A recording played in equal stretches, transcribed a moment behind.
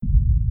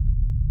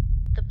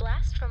The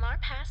Blast from Our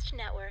Past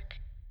Network.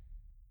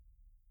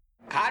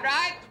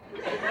 Conrad?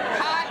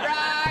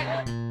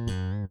 Conrad!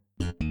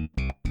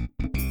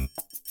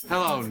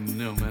 Hello,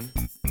 Newman.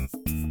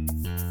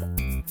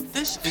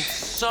 This is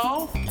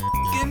so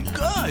f***ing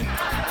good.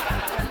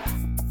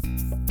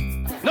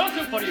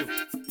 Nothing for you.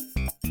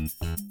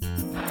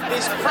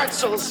 These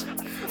pretzels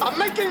are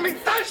making me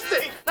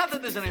thirsty. Not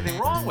that there's anything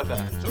wrong with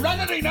that.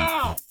 Serenity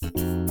now!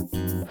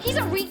 He's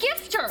a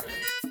regifter.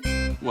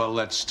 Well,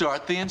 let's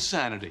start the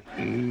insanity.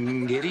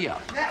 Giddy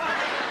up.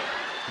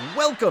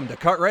 Welcome to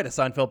Cartwright, a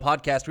Seinfeld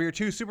podcast. We are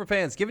two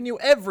superfans giving you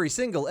every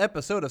single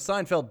episode of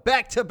Seinfeld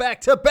back to back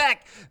to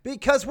back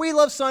because we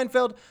love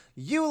Seinfeld.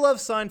 You love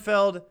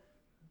Seinfeld.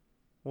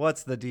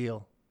 What's the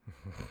deal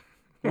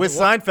with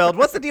Seinfeld?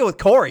 What's the deal with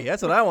Corey?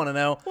 That's what I want to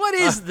know. What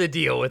is the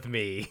deal with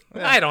me?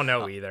 I don't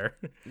know either.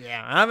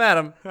 Yeah, I'm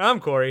Adam. I'm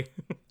Corey.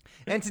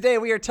 And today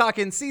we are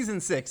talking Season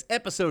 6,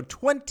 Episode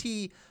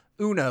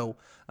 21.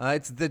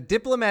 It's The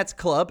Diplomats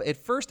Club. It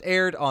first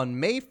aired on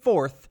May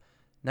 4th,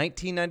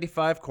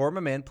 1995. Corey, my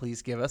man,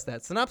 please give us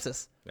that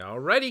synopsis.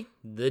 Alrighty.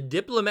 The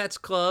Diplomats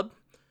Club.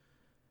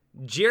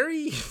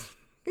 Jerry...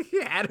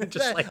 Adam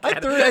just like...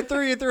 I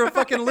threw you through a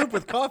fucking loop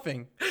with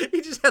coughing.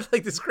 He just had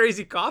like this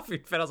crazy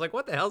coughing fit. I was like,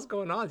 what the hell's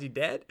going on? Is he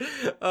dead?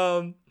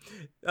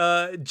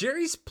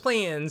 Jerry's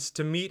plans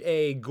to meet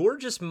a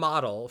gorgeous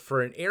model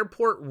for an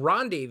airport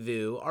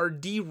rendezvous are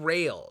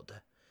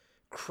derailed.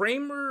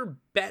 Kramer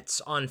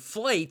bets on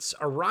flights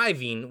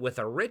arriving with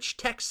a rich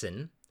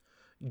Texan.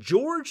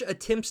 George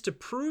attempts to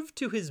prove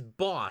to his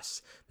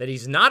boss that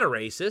he's not a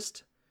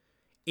racist.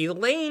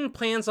 Elaine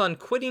plans on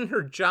quitting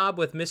her job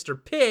with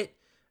Mr. Pitt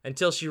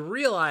until she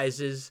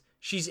realizes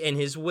she's in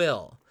his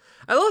will.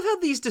 I love how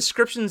these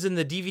descriptions in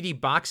the DVD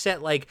box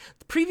set, like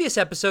the previous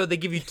episode, they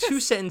give you two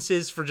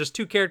sentences for just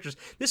two characters.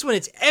 This one,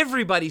 it's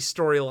everybody's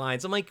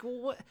storylines. I'm like,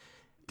 what?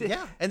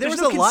 Yeah, and there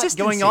was no a lot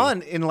going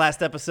on in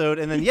last episode,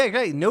 and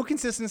then no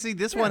consistency.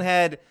 This one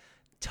had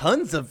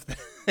tons of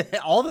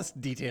all this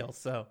details.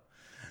 So,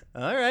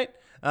 all right,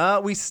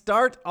 we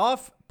start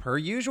off per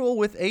usual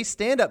with a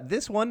stand-up.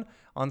 This one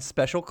on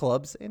special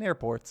clubs and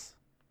airports.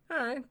 All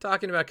right,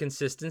 talking about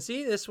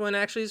consistency, this one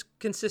actually is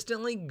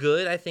consistently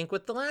good, I think,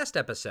 with the last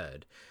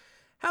episode.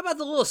 How about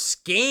the little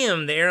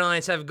scam the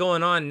airlines have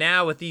going on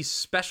now with these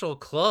special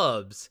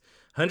clubs?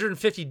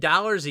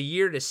 $150 a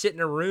year to sit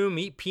in a room,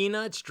 eat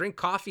peanuts, drink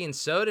coffee and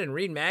soda, and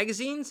read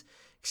magazines?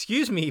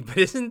 Excuse me, but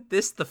isn't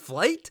this the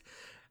flight?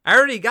 I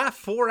already got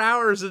 4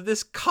 hours of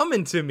this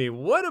coming to me.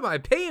 What am I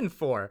paying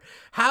for?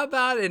 How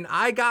about an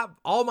I got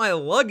all my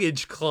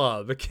luggage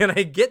club? Can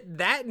I get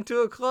that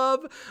into a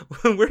club?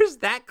 Where's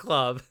that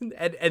club?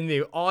 And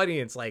the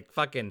audience like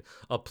fucking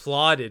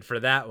applauded for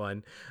that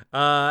one.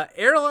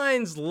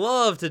 Airlines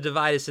love to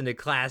divide us into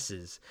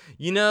classes.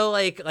 You know,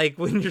 like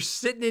when you're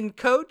sitting in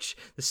coach,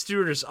 the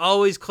stewardess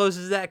always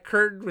closes that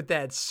curtain with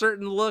that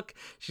certain look.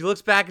 She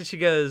looks back and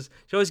she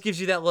always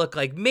gives you that look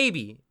like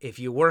maybe if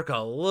you work a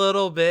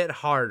little bit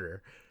harder.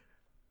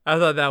 I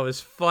thought that was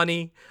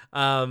funny.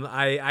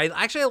 I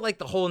actually like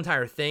the whole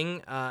entire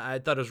thing. I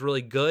thought it was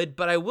really good,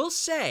 but I will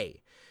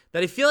say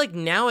that I feel like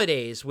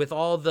nowadays with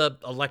all the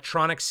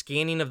electronic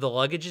scanning of the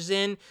luggages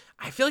in,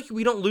 I feel like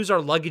we don't lose our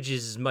luggages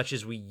as much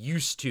as we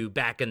used to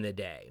back in the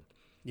day.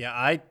 Yeah,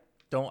 I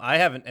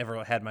haven't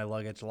ever had my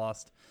luggage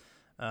lost.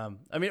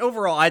 I mean,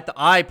 overall,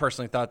 I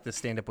personally thought this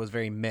stand-up was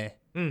very meh.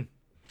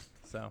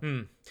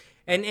 So.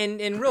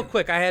 And real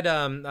quick, I had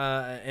an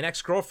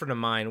ex-girlfriend of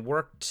mine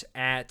worked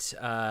at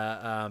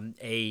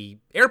a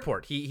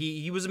airport.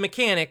 He was a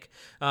mechanic.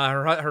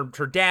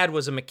 Her dad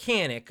was a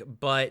mechanic,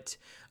 but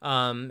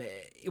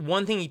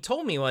one thing he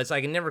told me was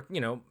I can never,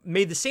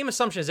 made the same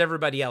assumption as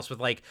everybody else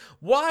with like,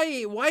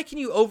 why can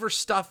you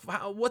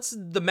overstuff? What's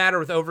the matter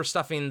with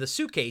overstuffing the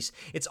suitcase?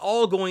 It's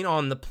all going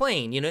on the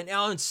plane.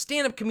 Now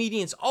stand-up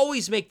comedians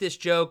always make this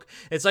joke.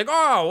 It's like,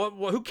 oh,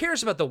 who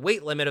cares about the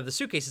weight limit of the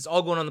suitcase? It's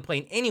all going on the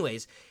plane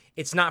anyways.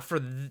 It's not for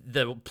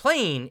the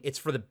plane, it's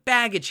for the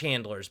baggage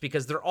handlers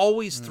because they're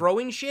always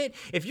throwing shit.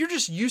 If you're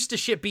just used to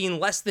shit being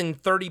less than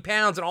 30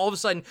 pounds and all of a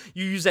sudden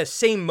you use that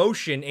same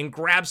motion and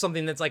grab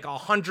something that's like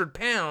 100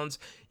 pounds,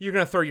 you're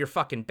going to throw your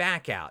fucking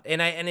back out.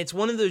 And it's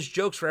one of those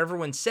jokes where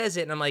everyone says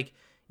it and I'm like,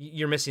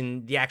 you're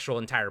missing the actual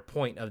entire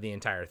point of the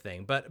entire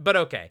thing. But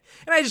okay.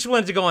 And I just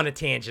wanted to go on a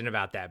tangent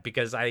about that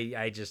because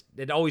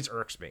it always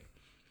irks me.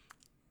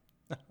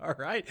 All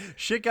right.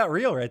 Shit got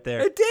real right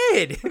there. It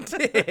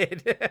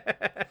did.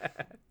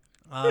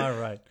 All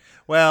right.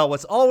 Well,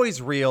 what's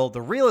always real,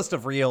 the realest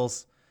of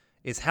reals,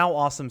 is how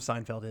awesome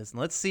Seinfeld is. And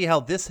let's see how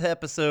this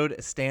episode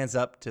stands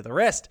up to the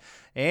rest.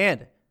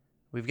 And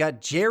we've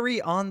got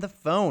Jerry on the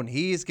phone.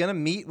 He's going to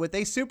meet with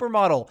a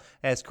supermodel,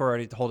 as Corey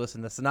already told us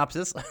in the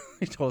synopsis.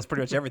 He told us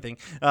pretty much everything.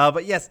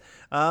 But yes,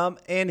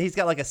 and he's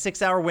got like a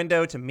 6-hour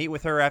window to meet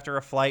with her after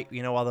a flight,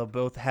 while they'll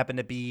both happen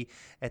to be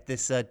at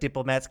this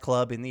diplomats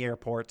club in the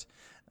airport.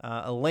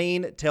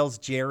 Elaine tells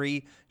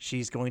Jerry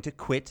she's going to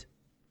quit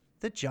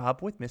the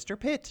job with Mr.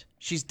 Pitt.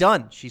 She's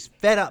done. She's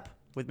fed up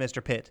with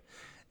Mr. Pitt.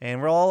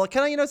 And we're all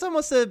kind of, it's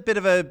almost a bit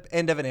of a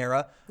end of an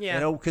era.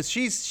 Yeah. Because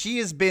she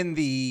has been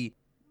the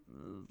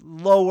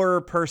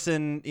lower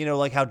person,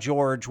 like how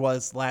George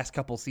was last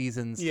couple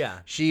seasons. Yeah.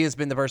 She has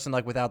been the person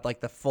like without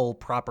like the full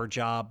proper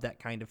job, that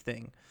kind of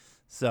thing.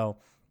 So,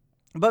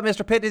 but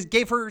Mr. Pitt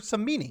gave her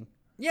some meaning.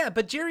 Yeah,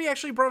 but Jerry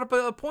actually brought up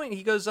a point.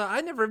 He goes,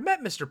 I never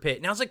met Mr. Pitt.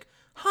 And I was like,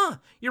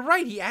 you're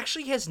right. He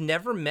actually has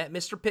never met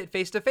Mr. Pitt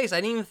face to face. I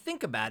didn't even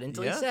think about it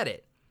until he said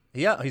it.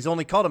 Yeah, he's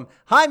only called him,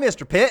 "Hi,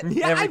 Mr. Pitt,"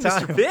 every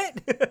time. Mr.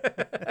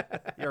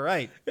 Pitt. You're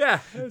right.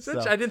 Yeah,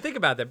 I didn't think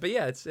about that, but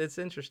yeah, it's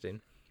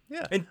interesting.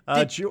 Yeah. And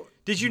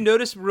did you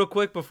notice real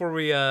quick before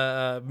we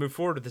move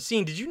forward with the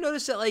scene? Did you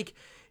notice that like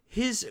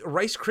his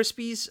Rice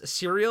Krispies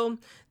cereal,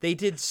 they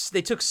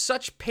took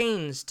such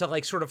pains to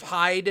like sort of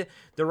hide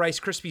the Rice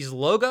Krispies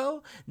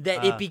logo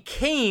that it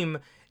became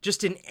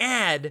just an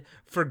ad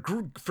for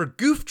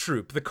Goof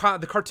Troop, the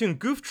cartoon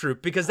Goof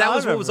Troop, because that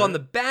was what was on the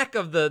back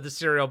of the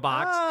cereal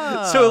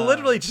box. So it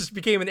literally just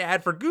became an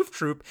ad for Goof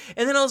Troop.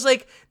 And then I was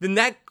like, then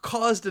that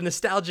caused a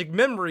nostalgic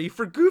memory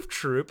for Goof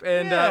Troop.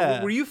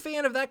 And were you a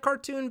fan of that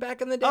cartoon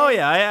back in the day? Oh,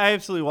 yeah. I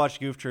absolutely watched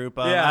Goof Troop.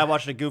 Yeah. I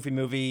watched a Goofy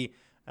movie.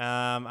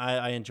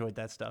 I enjoyed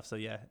that stuff. So,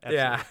 yeah. Absolutely.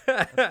 Yeah.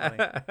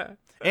 That's funny.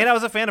 And I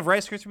was a fan of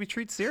Rice Krispie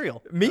Treat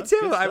cereal. Me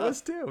too. I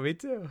was too. Me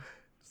too.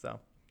 So.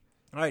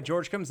 All right,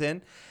 George comes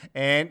in,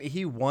 and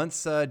he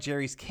wants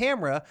Jerry's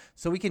camera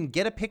so we can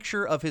get a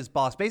picture of his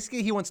boss.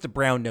 Basically, he wants to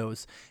brown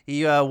nose.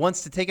 He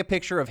wants to take a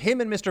picture of him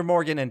and Mr.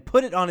 Morgan and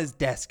put it on his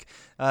desk,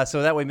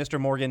 so that way Mr.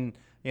 Morgan,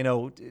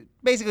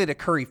 basically to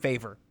curry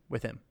favor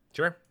with him.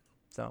 Sure.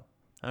 So,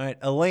 all right,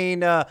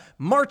 Elaine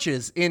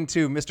marches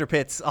into Mr.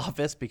 Pitt's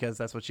office because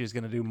that's what she's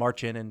going to do,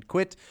 march in and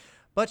quit.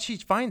 But she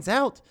finds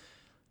out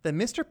that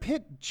Mr.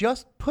 Pitt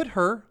just put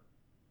her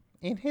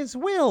in his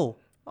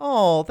will.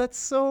 Oh, that's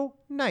so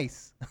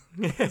nice.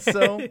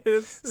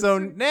 So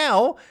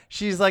now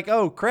she's like,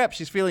 oh crap,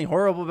 she's feeling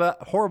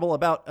horrible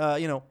about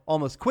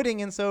almost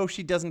quitting, and so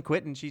she doesn't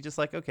quit, and she's just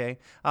like, okay,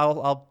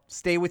 I'll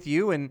stay with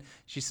you, and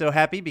she's so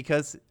happy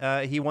because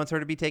he wants her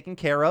to be taken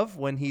care of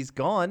when he's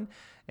gone,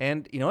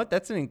 and you know what?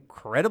 That's an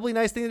incredibly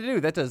nice thing to do.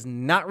 That does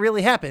not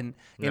really happen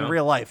in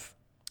real life.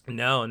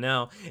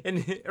 No.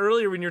 And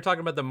earlier when you were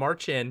talking about the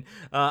march in,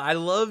 I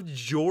loved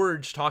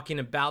George talking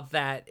about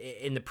that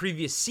in the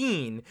previous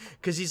scene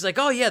because he's like,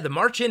 oh, yeah, the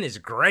march in is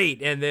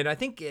great. And then I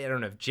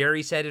don't know if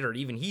Jerry said it or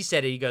even he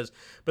said it. He goes,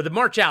 but the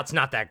march out's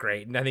not that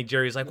great. And I think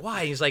Jerry's like,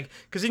 why? He's like,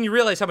 because then you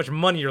realize how much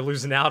money you're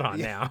losing out on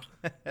now.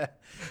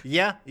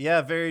 Yeah,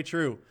 very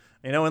true.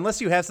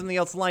 Unless you have something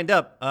else lined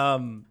up,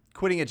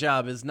 quitting a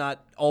job is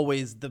not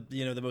always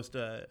the most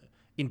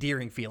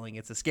endearing feeling.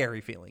 It's a scary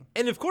feeling.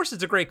 And of course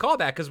it's a great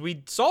callback because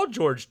we saw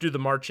George do the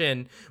march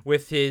in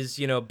with his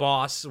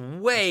boss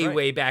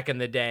way back in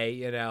the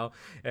day,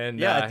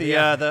 and at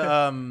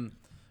the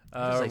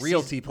like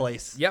realty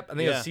place. Yep, I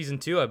think it was season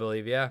 2, I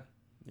believe. Yep.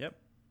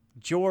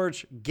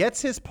 George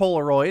gets his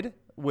Polaroid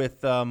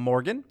with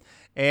Morgan,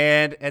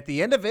 and at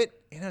the end of it,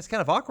 it's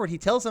kind of awkward. He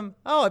tells him,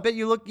 "Oh, I bet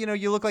you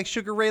look like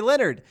Sugar Ray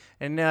Leonard,"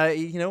 and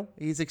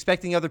he's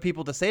expecting other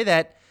people to say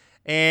that,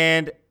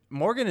 and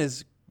Morgan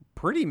is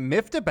pretty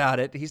miffed about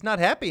it. He's not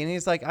happy, and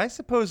he's like, I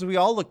suppose we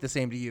all look the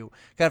same to you,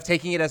 kind of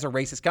taking it as a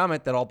racist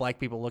comment that all black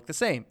people look the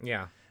same.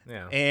 Yeah.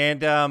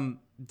 And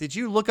did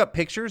you look up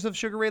pictures of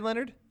Sugar Ray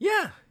Leonard?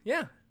 Yeah.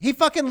 He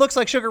fucking looks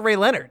like Sugar Ray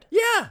Leonard.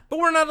 Yeah, but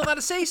we're not allowed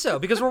to say so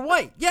because we're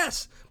white.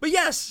 Yes, but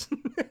yes.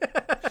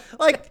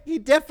 Like, he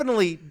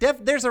definitely,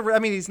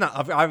 he's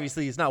not,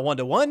 obviously he's not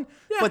 1-to-1,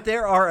 but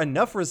there are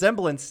enough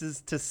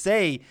resemblances to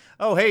say,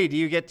 oh, hey, do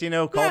you get,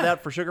 called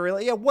out for Sugar Ray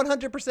Leonard? Yeah,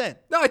 100%.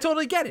 No, I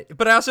totally get it,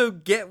 but I also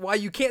get why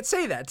you can't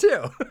say that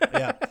too.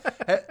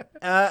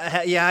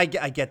 I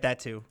get that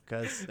too,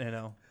 because,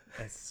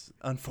 it's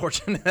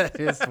unfortunate. That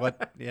is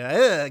what,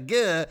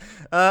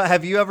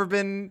 have you ever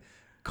been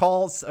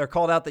called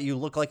out that you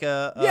look like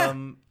Gary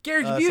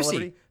Busey.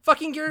 Celebrity?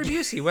 Fucking Gary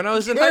Busey when I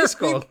was in high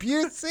school.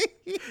 Gary Busey?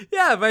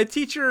 Yeah, my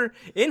teacher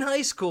in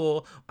high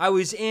school, I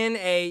was in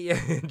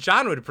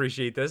John would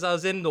appreciate this, I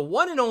was in the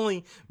one and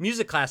only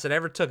music class that I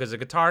ever took as a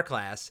guitar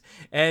class.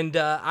 And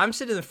I'm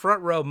sitting in the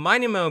front row,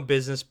 minding my own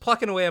business,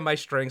 plucking away on my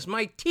strings.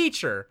 My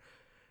teacher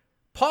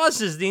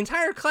pauses the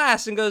entire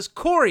class and goes,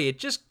 Corey, it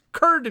just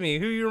occurred to me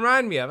who you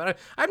remind me of. And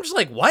I'm just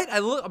like, what?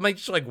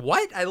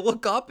 What? I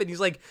look up and he's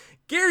like,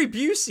 Gary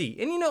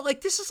Busey. And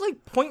this is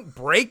like Point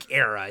Break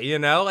era,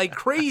 like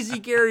crazy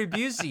Gary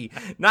Busey.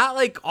 Not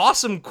like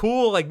awesome,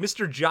 cool, like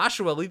Mr.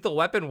 Joshua Lethal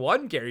Weapon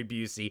 1 Gary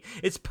Busey.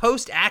 It's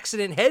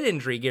post-accident head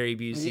injury Gary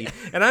Busey. Yeah.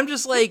 And I'm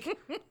just like,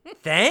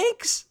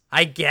 thanks,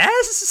 I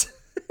guess.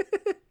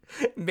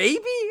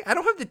 Maybe I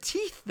don't have the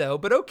teeth though,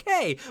 but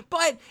okay.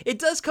 But it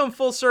does come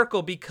full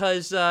circle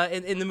because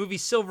in the movie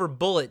Silver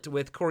Bullet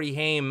with Corey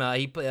Haim,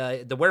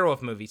 the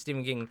werewolf movie,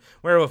 Stephen King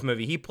werewolf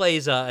movie, he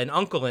plays an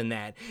uncle in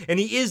that, and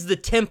he is the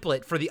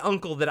template for the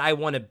uncle that I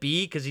want to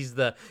be because he's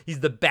the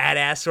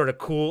badass sort of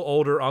cool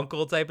older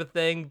uncle type of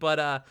thing. But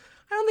I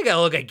don't think I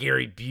look like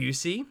Gary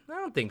Busey. I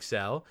don't think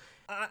so.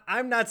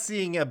 I'm not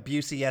seeing a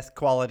Busey-esque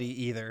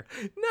quality either.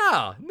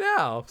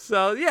 No.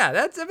 So yeah,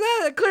 that's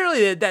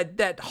clearly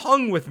that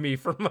hung with me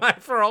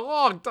for a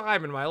long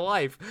time in my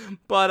life.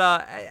 But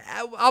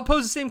I'll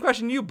pose the same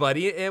question to you,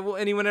 buddy. Will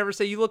anyone ever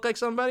say you look like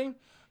somebody?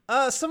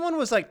 Someone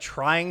was like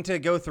trying to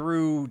go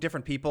through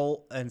different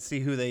people and see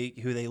who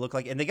they look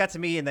like, and they got to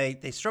me and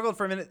they struggled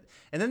for a minute,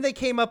 and then they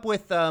came up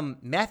with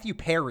Matthew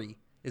Perry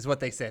is what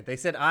they said. They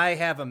said I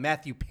have a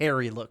Matthew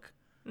Perry look.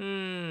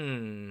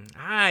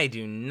 I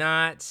do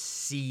not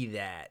see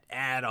that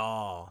at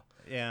all.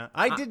 Yeah,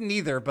 I didn't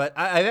either, but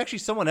I actually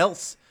someone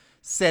else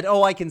said,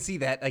 "Oh, I can see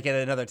that like at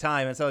another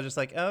time," and so I was just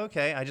like, "Oh,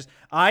 okay."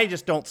 I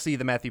just don't see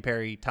the Matthew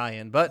Perry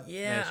tie-in, but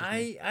yeah,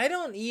 I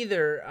don't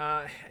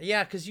either.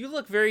 Yeah, because you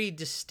look very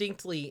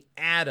distinctly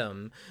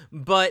Adam,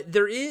 but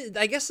there is,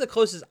 I guess, the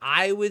closest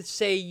I would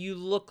say you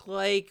look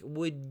like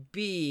would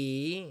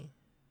be.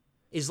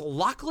 Is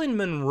Lachlan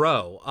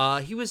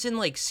Monroe. He was in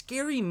like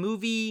Scary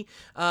Movie.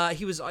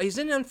 He's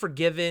in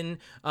Unforgiven.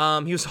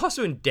 He was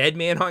also in Dead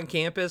Man on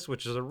Campus,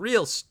 which is a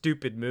real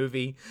stupid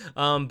movie.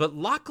 But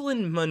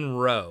Lachlan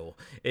Monroe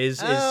is.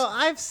 Oh,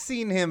 I've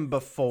seen him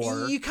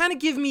before. You kind of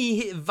give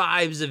me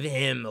vibes of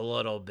him a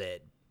little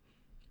bit.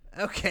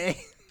 Okay.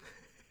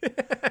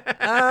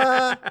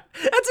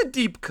 That's a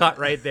deep cut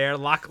right there,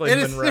 Lachlan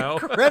Monroe.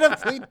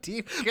 Incredibly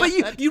deep cut.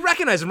 But you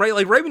recognize him, right?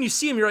 Like right when you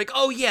see him, you're like,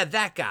 oh yeah,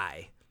 that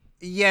guy.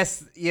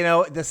 Yes,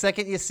 the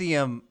second you see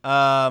him,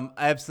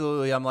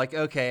 absolutely, I'm like,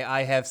 okay,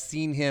 I have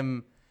seen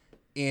him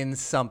in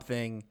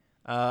something.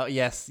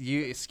 Yes,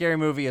 Scary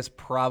Movie is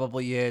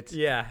probably it.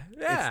 Yeah.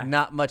 It's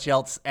not much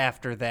else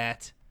after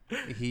that.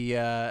 He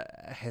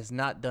has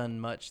not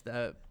done much.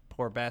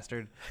 Poor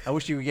bastard. I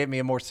wish you would give me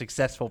a more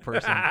successful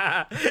person.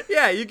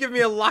 Yeah, you give me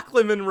a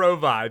Lachlan Monroe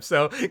vibe.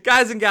 So,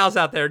 guys and gals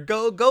out there,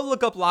 go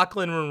look up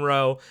Lachlan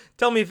Monroe.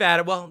 Tell me if at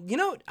it. Well,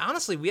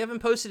 honestly, we haven't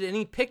posted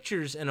any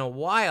pictures in a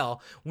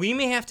while. I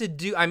may have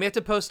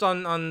to post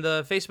on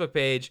the Facebook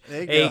page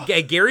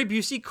a Gary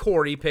Busey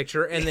Corey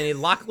picture and then a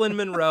Lachlan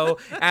Monroe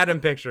Adam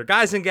picture.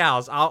 Guys and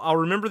gals, I'll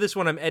remember this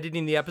when I'm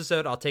editing the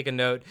episode. I'll take a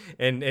note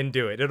and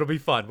do it. It'll be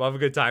fun. We'll have a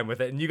good time with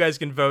it. And you guys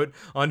can vote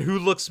on who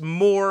looks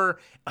more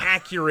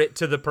accurate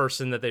to the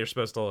person that they're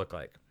supposed to look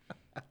like.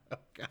 Oh,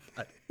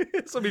 God.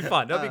 This will be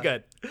fun. That'll be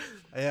good.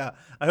 Yeah.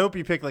 I hope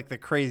you pick like the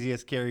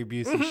craziest Gary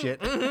Busey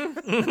shit.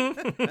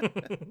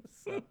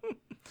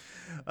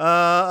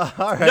 All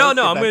right.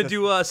 No, I'm going to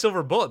do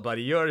Silver Bullet,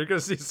 buddy. You're going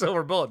to see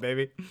Silver Bullet,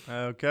 baby.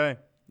 Okay.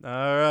 All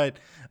right.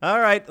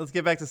 Let's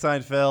get back to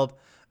Seinfeld.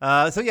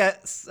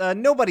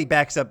 Nobody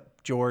backs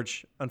up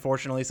George,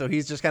 unfortunately. So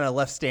he's just kind of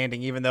left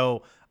standing, even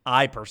though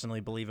I personally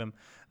believe him.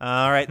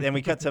 All right, then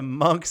we cut to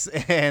Monks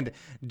and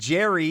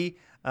Jerry.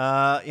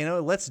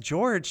 Lets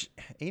George.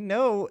 He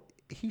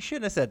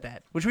shouldn't have said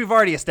that, which we've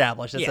already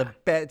established.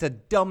 It's a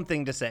dumb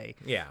thing to say.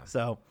 Yeah.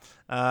 So,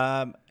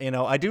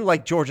 I do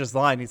like George's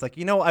line. He's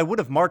like, I would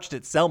have marched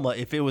at Selma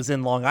if it was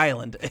in Long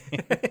Island.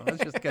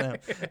 It's just kind of,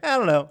 I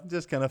don't know,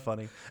 just kind of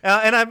funny.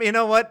 And I'm,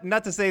 what?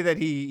 Not to say that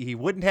he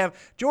wouldn't have.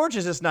 George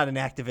is just not an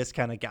activist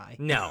kind of guy.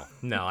 No,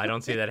 I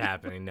don't see that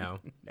happening. No.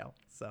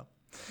 So.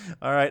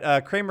 All right,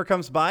 Kramer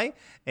comes by,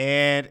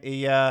 and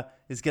he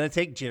is going to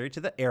take Jerry to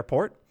the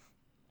airport.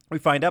 We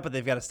find out, but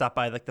they've got to stop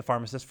by like the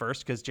pharmacist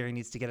first because Jerry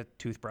needs to get a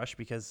toothbrush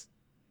because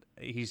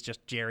he's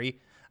just Jerry.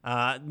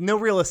 No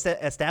real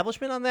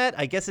establishment on that.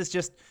 I guess it's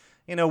just,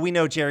 we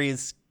know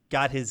Jerry's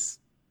got his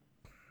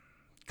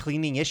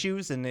cleaning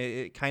issues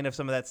and kind of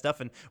some of that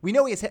stuff. And we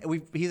know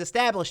he's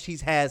established he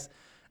has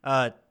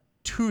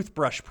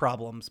toothbrush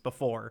problems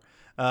before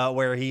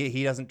where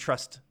he doesn't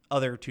trust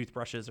other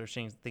toothbrushes or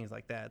things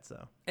like that.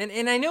 So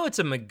and I know it's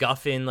a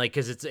MacGuffin, like,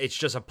 because it's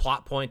just a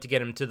plot point to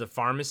get him to the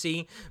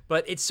pharmacy,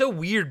 but it's so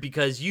weird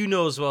because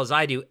as well as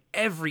I do,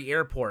 every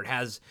airport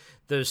has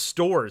those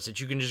stores that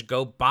you can just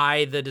go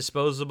buy the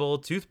disposable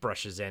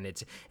toothbrushes in.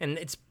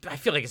 I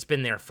feel like it's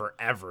been there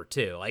forever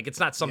too. Like it's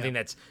not something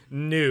that's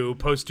new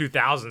post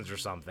 2000s or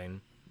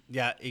something.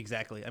 Yeah,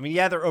 exactly. I mean,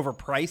 they're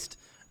overpriced.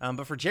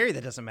 But for Jerry,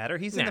 that doesn't matter.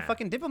 He's in the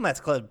fucking Diplomats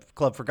Club,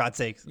 for God's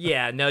sakes.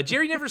 Yeah, no,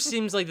 Jerry never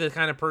seems like the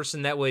kind of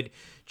person that would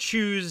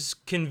choose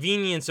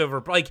convenience over,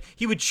 like,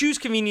 he would choose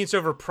convenience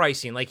over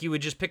pricing. Like, he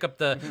would just pick up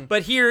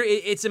but here,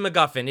 it's a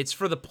MacGuffin. It's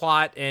for the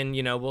plot, and,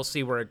 we'll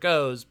see where it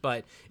goes.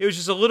 But it was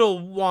just a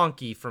little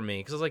wonky for me,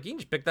 because I was like, you can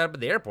just pick that up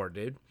at the airport,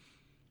 dude.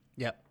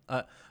 Yep.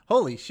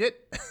 Holy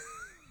shit.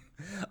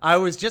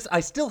 I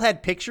still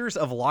had pictures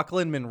of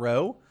Lachlan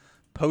Monroe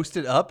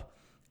posted up,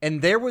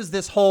 and there was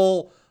this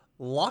whole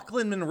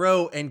Lachlan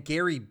Monroe and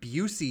Gary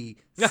Busey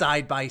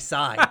side by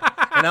side.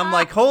 And I'm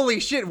like, holy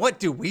shit, what,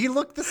 do we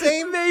look the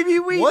same? Maybe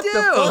we what do.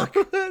 What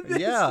the fuck?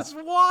 This is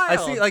wild. I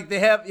see, like, they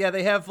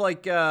have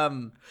like,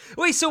 so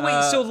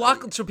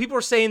people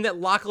are saying that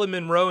Lachlan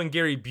Monroe and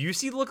Gary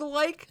Busey look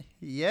alike?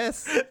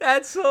 Yes.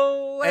 That's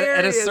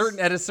hilarious.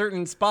 At a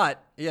certain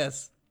spot,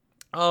 yes.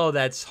 Oh,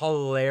 that's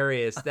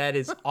hilarious. That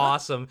is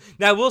awesome.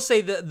 Now, I will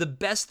say the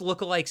best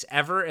lookalikes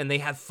ever, and they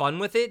have fun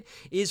with it,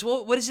 is,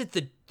 what is it,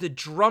 the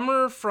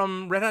drummer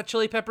from Red Hot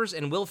Chili Peppers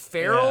and Will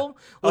Ferrell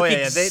look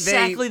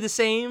exactly the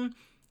same?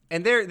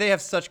 And they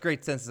have such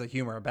great senses of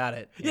humor about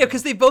it. Yeah,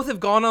 because they both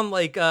have gone on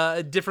like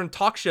different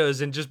talk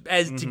shows and just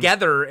as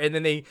together, and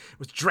then they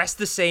was dressed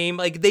the same.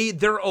 Like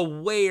they're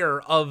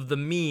aware of the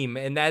meme,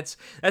 and that's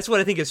what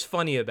I think is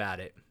funny about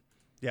it.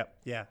 Yep.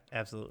 Yeah.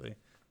 Absolutely.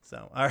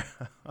 So, all right,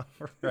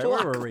 where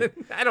were we?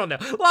 I don't know.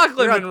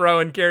 Lachlan Monroe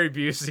and Gary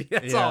Busey.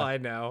 That's all I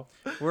know.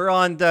 We're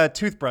on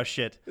toothbrush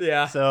shit.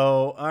 Yeah.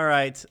 So, all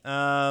right.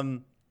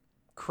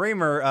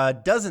 Kramer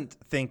doesn't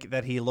think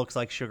that he looks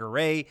like Sugar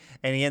Ray,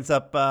 and he ends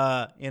up,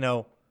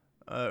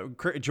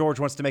 George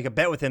wants to make a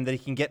bet with him that he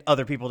can get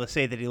other people to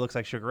say that he looks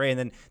like Sugar Ray, and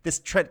then this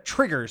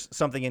triggers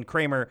something in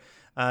Kramer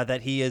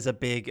that he is a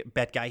big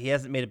bet guy. He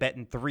hasn't made a bet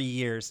in 3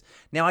 years.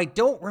 Now, I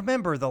don't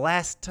remember the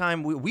last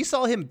time we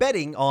saw him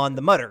betting on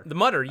the Mutter. The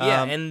Mutter,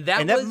 yeah, and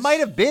that might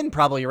have been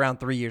probably around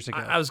 3 years ago.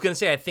 I was going to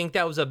say, I think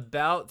that was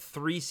about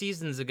 3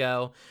 seasons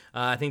ago.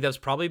 I think that was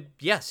probably,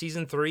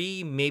 season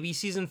 3, maybe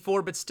season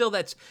 4, but still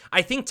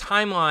I think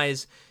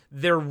time-wise,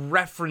 they're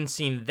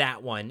referencing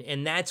that one,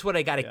 and that's what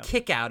I got a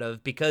kick out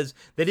of, because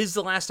that is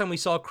the last time we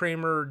saw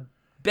Kramer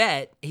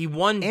bet. He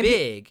won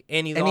big,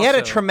 and he had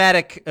a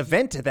traumatic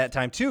event at that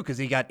time too, because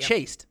he got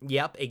chased.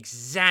 Yep,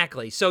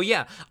 exactly. So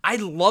yeah, I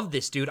love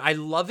this, dude. I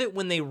love it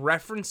when they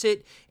reference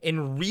it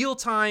in real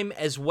time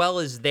as well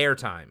as their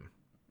time.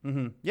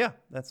 Mm-hmm. Yeah,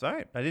 that's all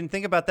right. I didn't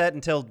think about that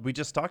until we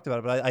just talked about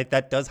it, but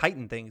that does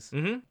heighten things.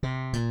 Mm-hmm.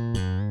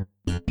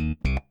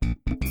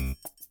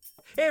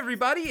 Hey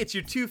everybody, it's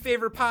your 2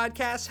 favorite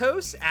podcast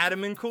hosts,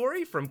 Adam and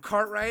Corey from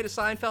Cartwright, a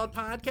Seinfeld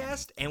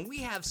podcast, and we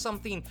have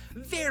something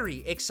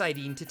very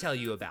exciting to tell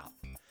you about.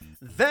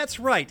 That's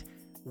right.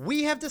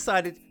 We have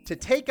decided to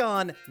take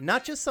on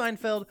not just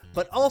Seinfeld,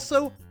 but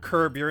also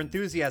Curb Your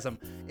Enthusiasm,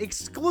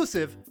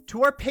 exclusive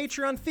to our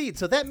Patreon feed.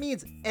 So that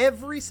means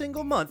every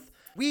single month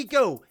we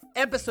go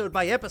episode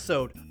by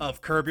episode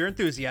of Curb Your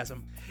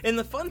Enthusiasm. And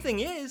the fun thing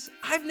is,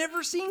 I've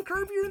never seen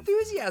Curb Your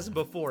Enthusiasm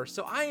before,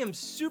 so I am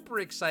super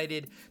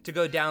excited to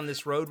go down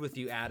this road with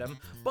you, Adam.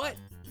 But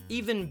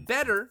even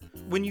better,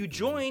 when you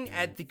join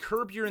at the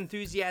Curb Your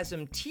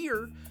Enthusiasm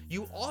tier,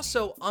 you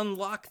also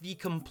unlock the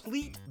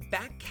complete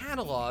back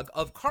catalog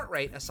of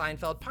Cartwright, a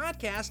Seinfeld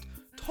podcast,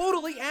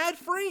 totally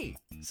ad-free.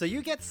 So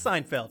you get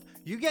Seinfeld,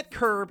 you get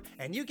Curb,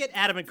 and you get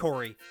Adam and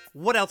Corey.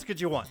 What else could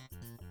you want?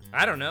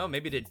 I don't know,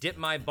 maybe to dip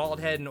my bald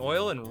head in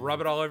oil and rub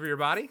it all over your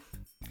body?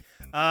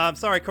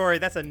 Sorry, Corey,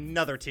 that's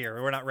another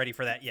tier. We're not ready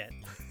for that yet.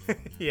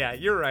 Yeah,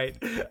 you're right.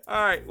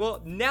 All right,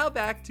 well, now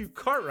back to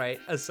Cartwright,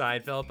 a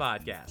Seinfeld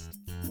podcast.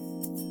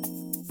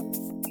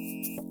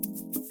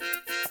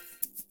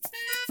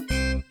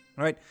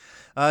 All right,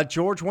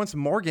 George wants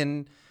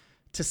Morgan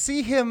to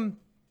see him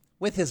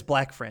with his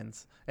black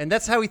friends, and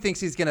that's how he thinks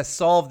he's going to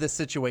solve this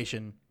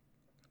situation.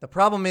 The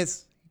problem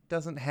is he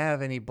doesn't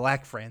have any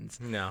black friends.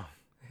 No.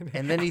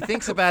 And then he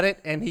thinks about it,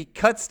 and he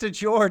cuts to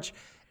George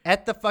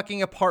at the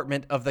fucking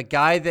apartment of the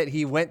guy that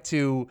he went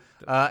to,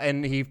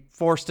 and he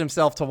forced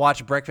himself to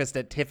watch Breakfast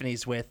at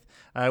Tiffany's with,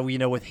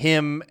 with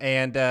him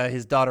and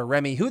his daughter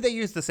Remy, who they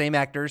use the same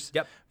actors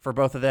for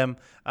both of them,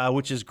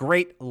 which is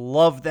great.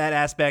 Love that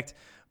aspect.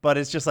 But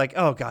it's just like,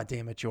 oh, God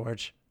damn it,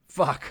 George.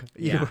 Fuck.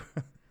 Yeah.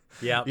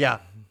 Yeah.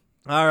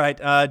 All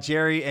right.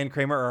 Jerry and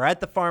Kramer are at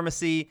the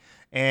pharmacy.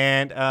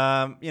 And,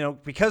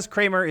 because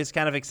Kramer is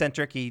kind of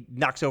eccentric, he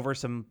knocks over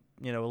some,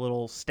 a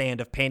little stand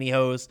of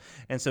pantyhose.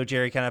 And so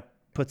Jerry kind of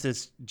puts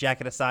his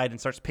jacket aside and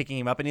starts picking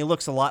him up. And he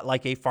looks a lot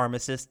like a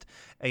pharmacist,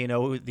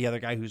 the other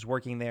guy who's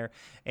working there.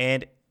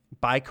 And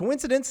by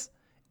coincidence,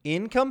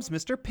 in comes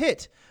Mr.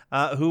 Pitt,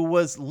 who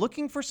was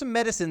looking for some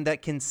medicine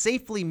that can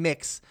safely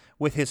mix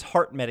with his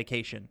heart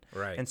medication.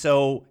 Right. And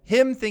so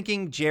him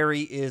thinking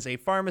Jerry is a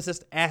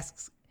pharmacist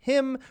asks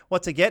him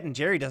what to get, and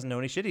Jerry doesn't know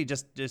any shit. He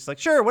just like,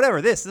 sure,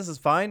 whatever, this is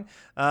fine.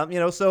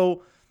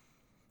 So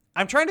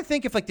I'm trying to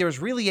think if there was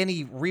really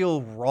any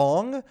real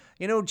wrong.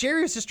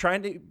 Jerry was just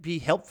trying to be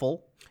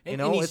helpful. And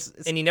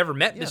he never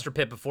met Mr.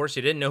 Pitt before, so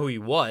he didn't know who he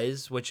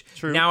was, which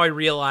now I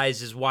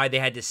realize is why they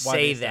had to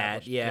say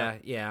that. Yeah.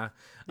 Yep.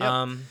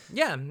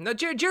 No,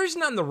 Jerry's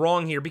not in the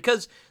wrong here,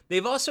 because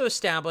they've also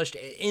established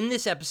in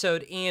this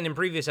episode and in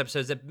previous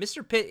episodes that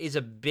Mr. Pitt is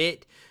a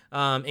bit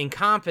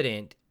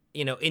incompetent,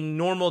 in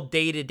normal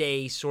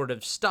day-to-day sort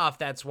of stuff.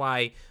 That's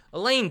why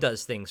Elaine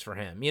does things for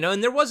him,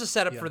 and there was a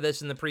setup for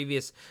this in the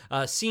previous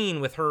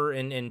scene with her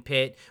and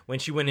Pitt when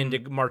she went in to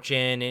march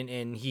in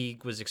and he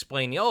was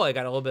explaining, I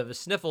got a little bit of a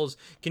sniffles.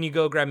 Can you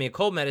go grab me a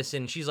cold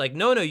medicine? She's like,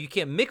 no, you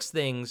can't mix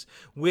things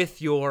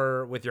with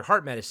your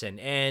heart medicine.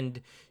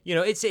 And,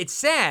 it's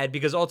sad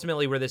because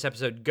ultimately where this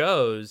episode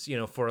goes,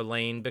 for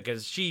Elaine,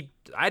 because she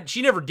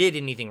never did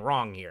anything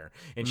wrong here,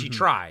 and she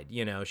tried,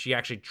 she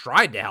actually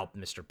tried to help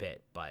Mr.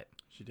 Pitt, but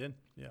she did.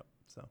 Yep.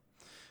 So,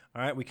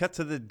 all right, we cut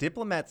to the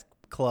Diplomats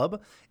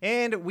Club,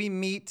 and we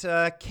meet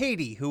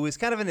Katie, who is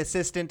kind of an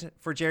assistant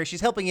for Jerry.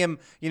 She's helping him,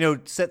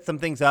 set some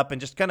things up and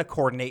just kind of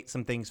coordinate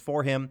some things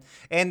for him.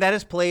 And that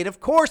is played, of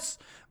course,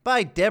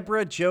 by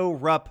Deborah Jo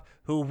Rupp,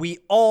 who we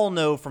all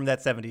know from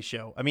that 70s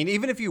show. I mean,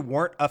 even if you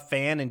weren't a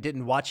fan and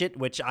didn't watch it,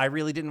 which I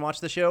really didn't watch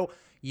the show,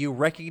 you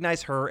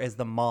recognize her as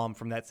the mom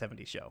from that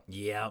 70s show.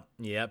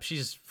 Yep.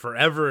 She's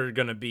forever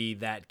gonna be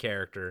that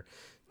character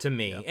to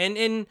me. Yep.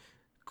 And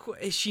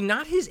is she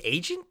not his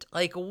agent?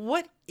 Like,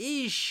 what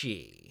is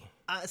she?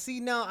 See,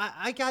 no,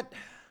 I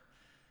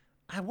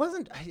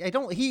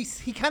don't.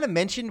 He kind of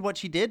mentioned what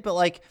she did, but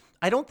like,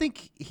 I don't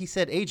think he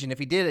said agent. If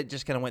he did, it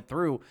just kind of went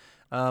through.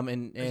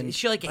 And is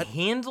she like a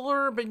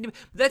handler? But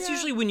that's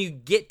usually when you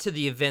get to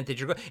the event that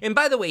you're going. And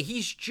by the way,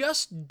 he's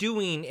just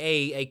doing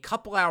a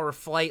couple hour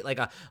flight, like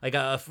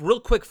a real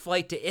quick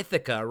flight to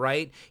Ithaca,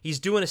 right? He's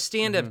doing a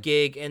stand up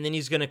gig, and then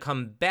he's going to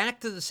come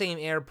back to the same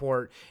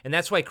airport, and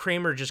that's why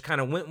Kramer just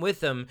kind of went with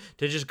him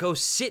to just go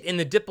sit in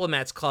the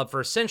Diplomats Club for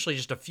essentially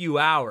just a few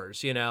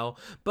hours, you know.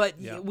 But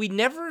we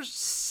never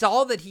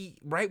saw that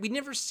we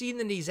never seen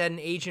that he's had an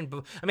agent.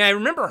 I mean, I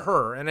remember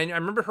her, and I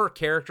remember her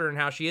character and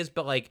how she is,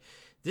 but like.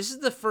 This is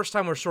the first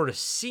time we're sort of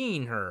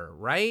seeing her,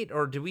 right?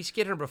 Or did we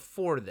get her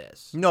before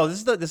this? No,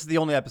 this is the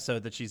only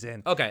episode that she's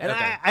in. Okay, and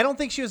okay. I don't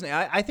think she was.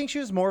 I think she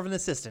was more of an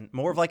assistant,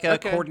 more of like a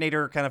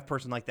coordinator kind of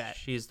person like that.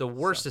 She's the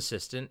worst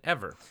assistant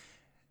ever.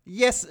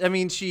 Yes, I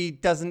mean she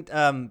doesn't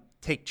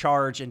take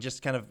charge and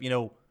just kind of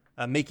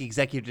make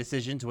executive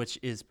decisions, which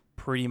is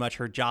pretty much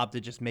her job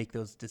to just make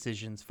those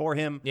decisions for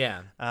him.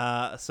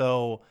 Yeah.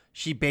 So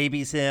she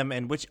babies him,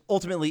 and which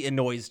ultimately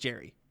annoys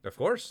Jerry. Of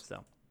course.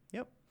 So,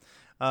 yep.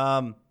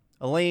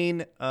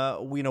 Elaine,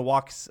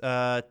 walks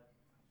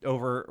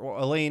over.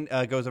 Elaine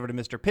goes over to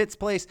Mr. Pitt's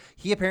place.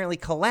 He apparently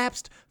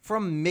collapsed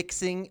from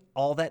mixing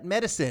all that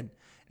medicine.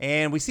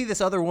 And we see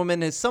this other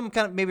woman as some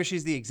kind of, maybe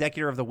she's the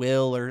executor of the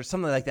will or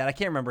something like that. I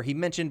can't remember. He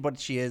mentioned what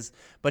she is,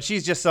 but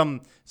she's just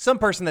some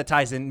person that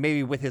ties in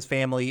maybe with his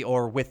family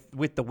or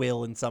with the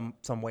will in some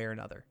way or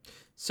another.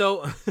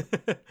 So,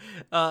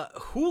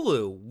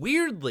 Hulu,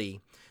 weirdly,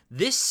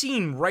 this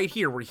scene right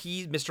here where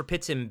Mr.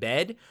 Pitt's in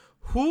bed,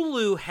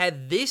 Hulu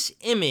had this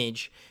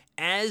image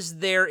as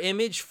their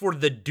image for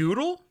the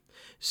doodle.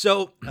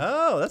 So,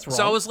 that's wrong.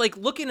 So I was like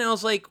looking and I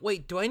was like,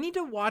 wait, do I need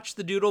to watch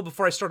the doodle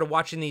before I started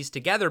watching these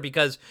together?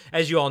 Because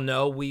as you all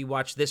know, we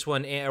watched this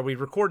one or we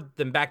record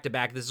them back to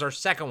back. This is our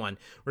second one.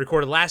 We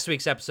recorded last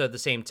week's episode at the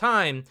same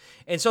time.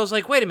 And so I was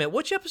like, wait a minute,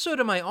 which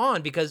episode am I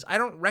on? Because I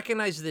don't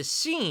recognize this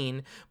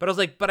scene, but I was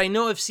like, but I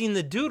know I've seen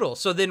the doodle.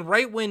 So then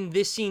right when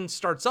this scene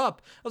starts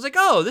up, I was like,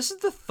 oh, this is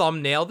the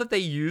thumbnail that they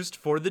used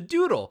for the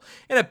doodle.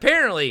 And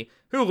apparently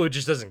Hulu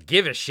just doesn't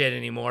give a shit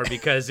anymore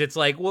because it's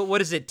like, what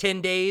is it,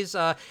 10 days?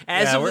 Of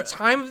the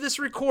time of this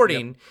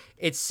recording,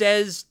 it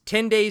says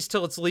 10 days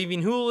till it's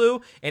leaving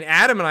Hulu. And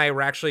Adam and I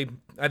were actually,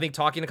 I think,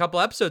 talking a couple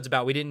episodes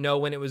about we didn't know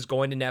when it was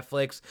going to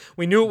Netflix.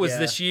 We knew it was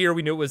this year.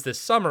 We knew it was this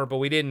summer, but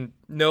we didn't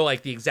know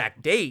like the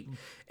exact date.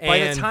 By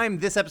the time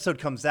this episode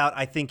comes out,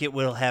 I think it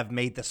will have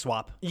made the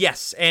swap.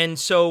 Yes, and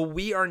so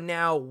we are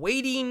now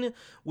waiting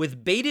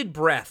with bated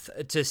breath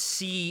to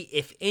see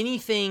if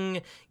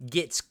anything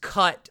gets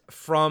cut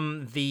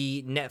from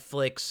the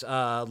Netflix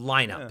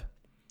lineup.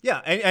 Yeah,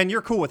 and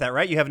you're cool with that,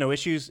 right? You have no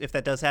issues if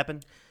that does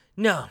happen?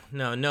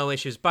 No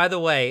issues. By the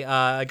way,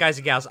 guys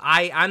and gals,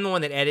 I'm the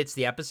one that edits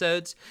the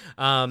episodes,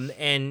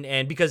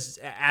 and because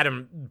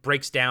Adam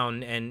breaks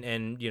down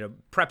and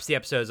preps the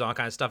episodes, all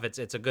kind of stuff.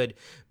 It's a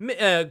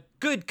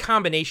good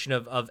combination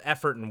of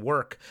effort and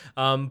work.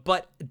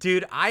 But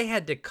dude, I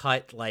had to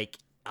cut like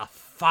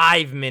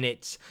 5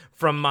 minutes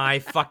from my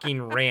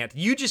fucking rant.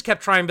 You just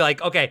kept trying to be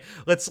like, okay,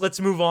 let's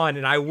move on,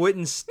 and I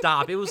wouldn't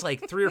stop. It was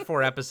like 3 or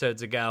 4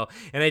 episodes ago,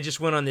 and I just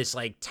went on this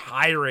like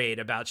tirade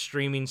about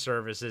streaming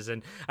services,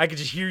 and I could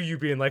just hear you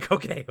being like,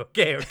 okay. But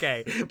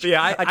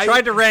yeah, I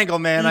tried to wrangle,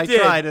 man. I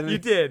tried. You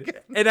did.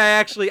 And I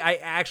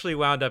actually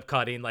wound up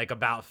cutting like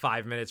about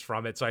 5 minutes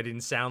from it, so I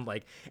didn't sound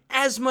like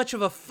as much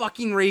of a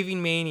fucking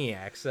raving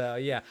maniac. So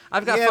yeah,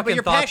 I've got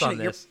fucking thoughts on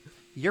this.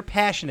 You're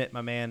passionate,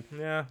 my man.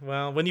 Yeah,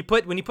 well, when you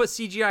put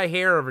CGI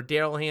hair over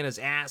Daryl Hannah's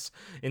ass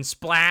in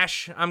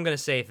Splash, I'm gonna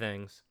say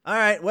things. All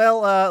right,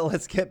 well,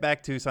 let's get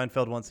back to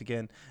Seinfeld once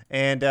again,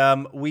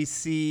 and we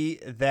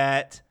see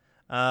that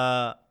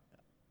on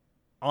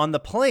the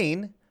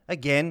plane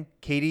again,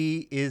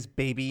 Katie is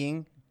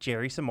babying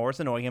Jerry some more. It's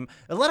annoying him.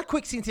 A lot of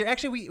quick scenes here.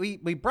 Actually,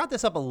 we brought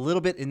this up a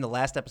little bit in the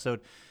last episode,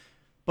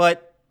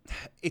 but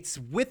it's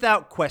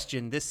without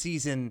question this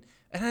season.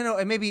 And I know,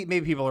 and maybe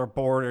people are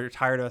bored or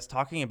tired of us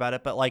talking about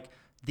it, but like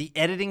the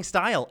editing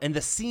style and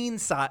the scene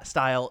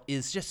style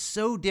is just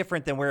so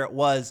different than where it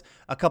was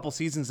a couple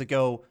seasons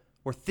ago,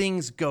 where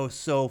things go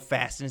so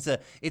fast. And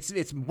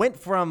it's went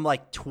from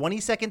like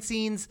 20-second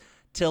scenes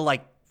to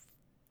like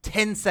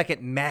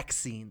 10-second max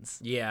scenes.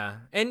 Yeah,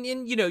 and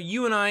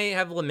you and I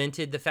have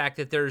lamented the fact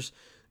that there's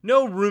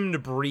no room to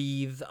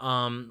breathe,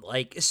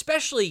 like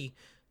especially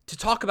to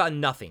talk about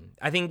nothing.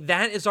 I think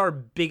that is our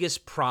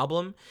biggest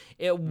problem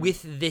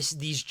with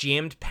these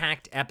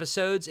jammed-packed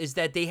episodes, is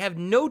that they have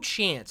no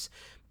chance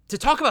to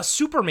talk about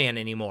Superman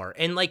anymore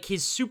and like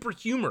his super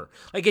humor.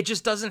 Like it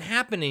just doesn't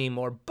happen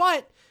anymore.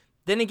 But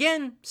then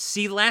again,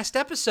 see last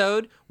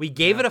episode, we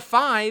gave it a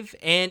 5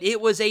 and it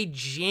was a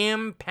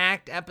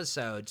jam-packed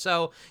episode.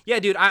 So yeah,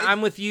 dude,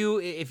 I'm with you.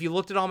 If you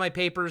looked at all my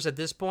papers at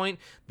this point,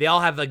 they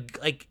all have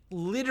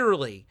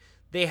literally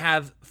they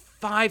have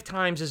 5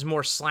 times as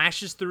more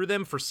slashes through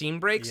them for scene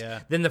breaks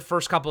than the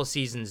first couple of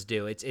seasons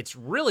do. It's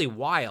really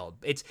wild.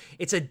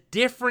 It's a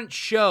different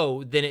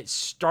show than it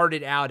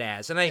started out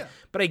as.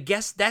 But I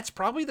guess that's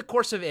probably the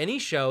course of any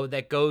show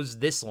that goes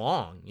this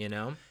long, you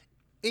know?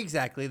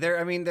 Exactly.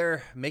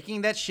 They're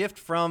making that shift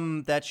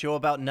from that show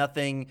about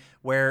nothing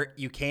where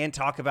you can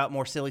talk about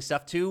more silly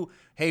stuff to,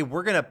 hey,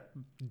 we're going to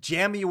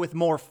jam you with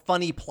more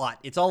funny plot.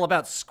 It's all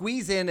about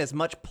squeeze in as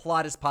much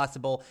plot as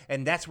possible,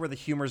 and that's where the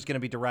humor is going to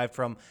be derived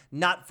from,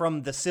 not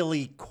from the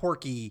silly,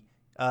 quirky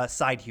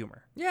side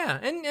humor. Yeah,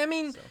 and I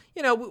mean,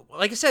 you know,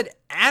 like I said,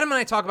 Adam and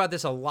I talk about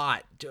this a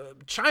lot.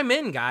 Chime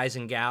in, guys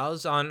and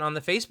gals, on the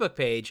Facebook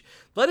page.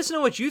 Let us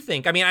know what you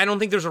think. I mean, I don't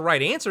think there's a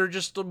right answer.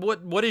 Just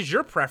what is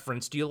your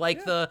preference? Do you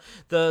like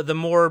the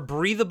more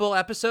breathable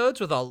episodes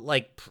with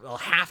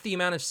half the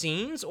amount of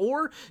scenes,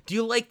 or do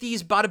you like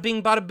these bada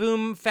bing, bada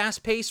boom,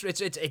 fast paced?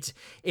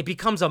 It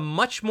becomes a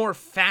much more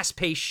fast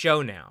paced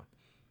show now.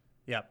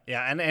 Yeah,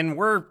 and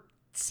we're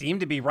seem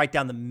to be right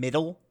down the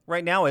middle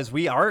right now, as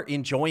we are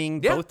enjoying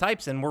both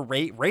types, and we're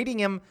rating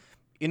him,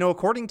 you know,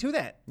 according to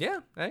that. Yeah.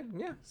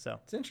 So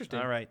it's interesting.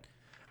 All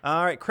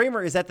right.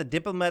 Kramer is at the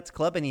Diplomats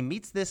Club, and he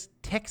meets this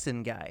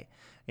Texan guy,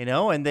 you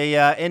know, and they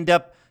end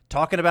up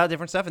talking about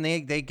different stuff, and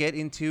they get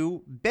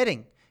into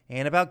betting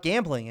and about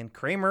gambling, and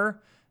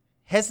Kramer,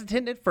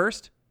 hesitant at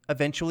first,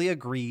 eventually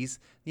agrees.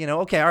 You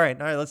know, okay, all right,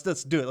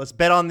 let's do it. Let's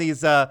bet on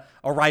these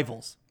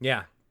arrivals.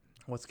 Yeah.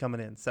 What's coming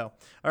in. So,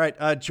 all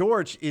right,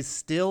 George is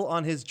still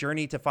on his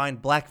journey to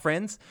find black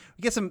friends.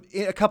 We get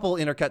a couple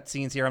intercut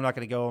scenes here. I'm not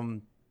going to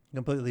go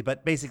completely,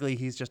 but basically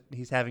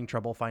he's having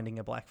trouble finding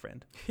a black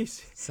friend.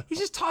 He's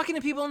just talking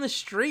to people on the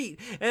street,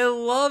 and I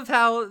love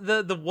how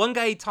the one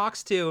guy he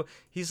talks to,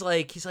 he's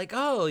like,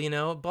 oh, you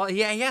know,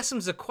 he asks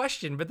him a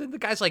question, but then the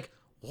guy's like,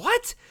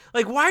 what?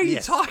 Like, why are you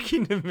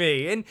talking to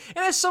me? And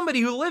as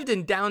somebody who lived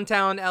in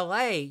downtown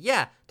LA,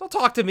 don't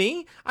talk to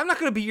me. I'm not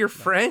going to be your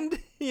friend,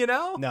 you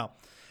know? No.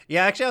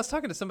 Yeah, actually, I was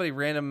talking to somebody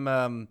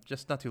random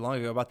just not too long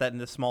ago about that in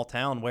this small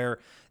town where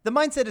the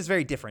mindset is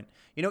very different.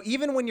 You know,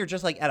 even when you're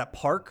just like at a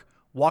park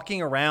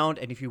walking around,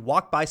 and if you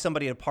walk by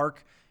somebody at a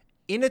park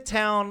in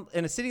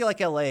a city like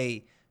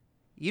LA,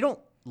 you don't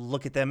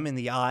look at them in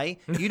the eye.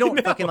 You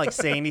don't fucking like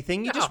say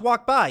anything. You just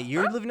walk by.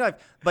 You're living your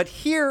life. But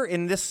here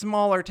in this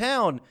smaller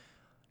town,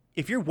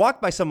 if you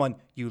walk by someone,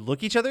 you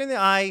look each other in the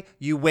eye,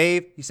 you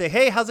wave, you say,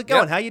 hey, how's it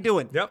going? How you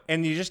doing? Yep.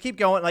 And you just keep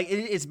going. Like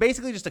it's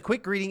basically just a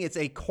quick greeting. It's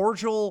a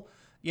cordial,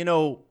 you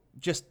know,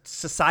 just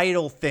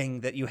societal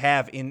thing that you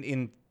have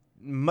in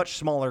much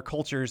smaller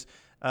cultures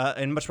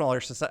and much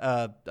smaller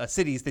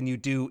cities than you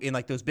do in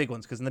like those big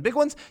ones. Because in the big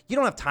ones, you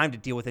don't have time to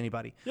deal with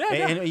anybody.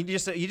 And you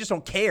just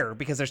don't care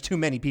because there's too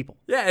many people.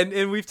 Yeah,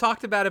 and we've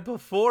talked about it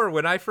before.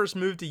 When I first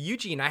moved to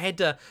Eugene, I had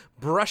to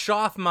brush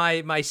off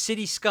my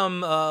city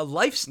scum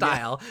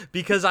lifestyle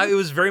because it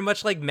was very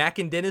much like Mac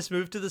and Dennis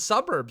moved to the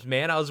suburbs,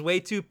 man. I was way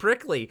too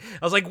prickly.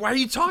 I was like, why are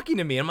you talking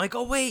to me? I'm like,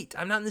 oh, wait,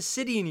 I'm not in the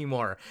city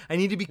anymore. I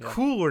need to be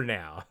cooler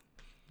now.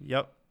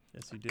 Yep.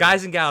 Yes, you do.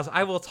 Guys and gals,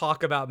 I will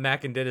talk about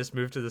Mac and Dennis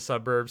Move to the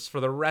Suburbs for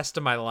the rest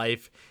of my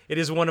life. It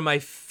is one of my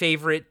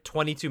favorite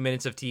 22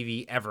 minutes of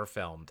TV ever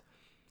filmed.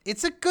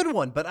 It's a good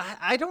one, but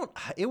I don't.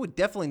 It would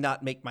definitely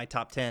not make my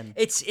top 10.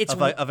 It's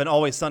of an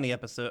Always Sunny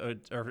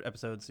episode or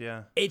episodes.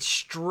 Yeah, it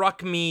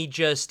struck me.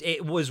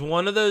 It was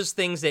one of those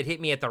things that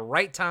hit me at the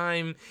right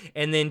time,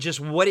 and then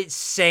just what it's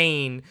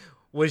saying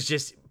was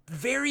just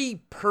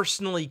very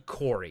personally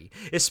Corey,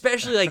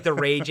 especially like the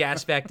rage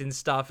aspect and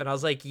stuff. And I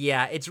was like,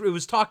 yeah, it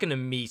was talking to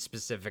me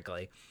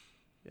specifically.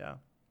 Yeah.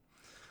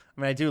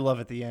 I mean, I do love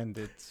at the end.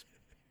 It's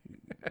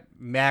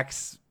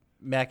Mac's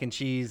mac and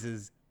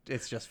cheese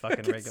it's just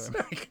fucking regular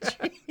mac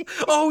and cheese.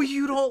 Oh,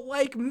 you don't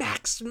like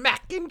Mac's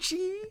mac and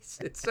cheese?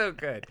 It's so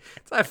good.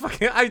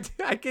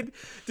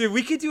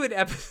 We could do an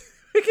episode.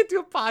 We could do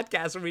a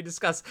podcast where we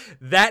discuss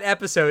that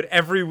episode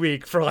every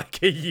week for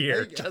like a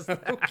year. Just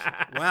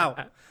Wow.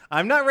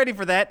 I'm not ready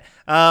for that.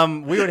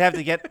 We would have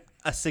to get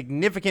a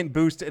significant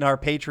boost in our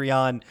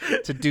Patreon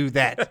to do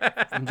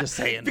that. I'm just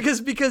saying.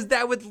 Because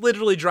that would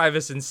literally drive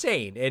us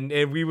insane,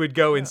 and we would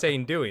go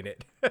insane doing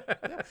it.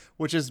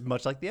 Which is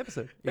much like the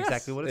episode.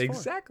 Exactly what it's for.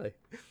 Exactly.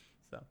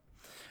 So,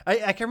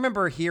 I can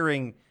remember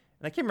hearing,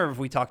 and I can't remember if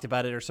we talked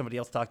about it or somebody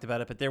else talked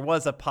about it, but there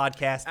was a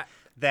podcast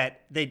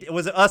that it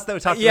was us that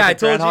talked about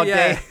Groundhog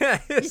Day.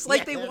 It's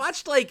like they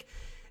watched like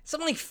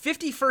something like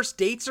 50 First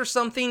Dates or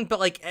something, but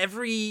like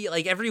every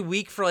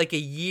week for like a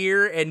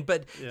year. And by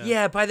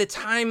the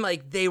time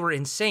like they were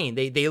insane,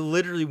 they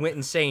literally went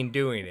insane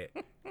doing it.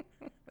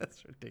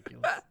 That's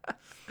ridiculous.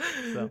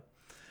 So,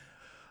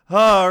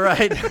 all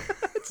right.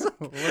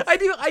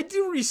 I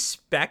do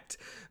respect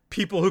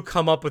people who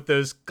come up with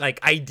those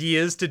like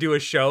ideas to do a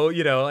show,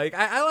 you know, like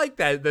I like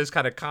those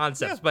kind of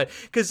concepts, but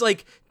because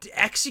like to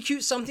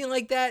execute something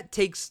like that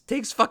takes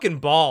fucking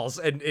balls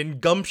and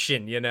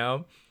gumption, you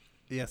know.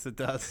 Yes, it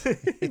does.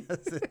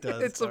 Yes, it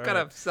does. It's some kind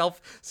of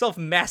self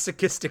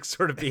masochistic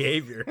sort of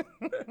behavior.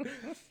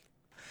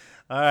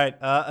 All right,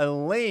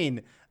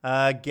 Elaine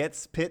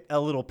gets Pitt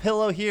a little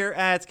pillow here.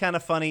 It's kind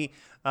of funny.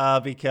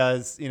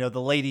 because, you know,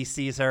 the lady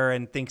sees her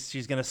and thinks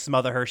she's going to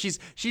smother her.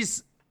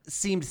 She's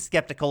seemed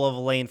skeptical of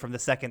Elaine from the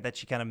second that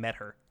she kind of met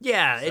her.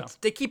 Yeah,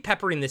 they keep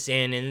peppering this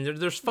in, and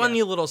there's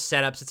funny little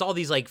setups. It's all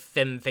these, like,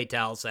 femme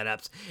fatale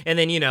setups. And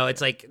then, you know,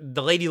 it's like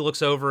the lady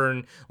looks over,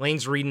 and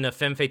Elaine's reading a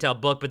femme fatale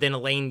book, but then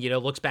Elaine, you know,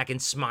 looks back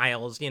and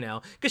smiles, you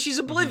know, because she's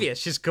oblivious.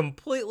 She's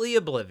completely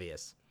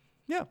oblivious.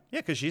 Yeah,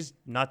 because she's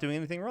not doing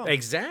anything wrong.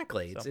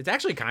 Exactly. It's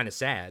actually kind of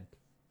sad.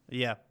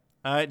 Yeah.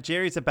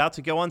 Jerry's about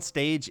to go on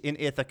stage in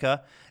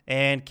Ithaca,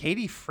 and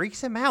Katie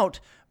freaks him out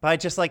by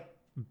just, like,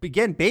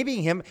 begin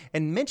babying him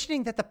and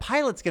mentioning that the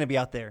pilot's going to be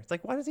out there. It's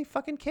like, why does he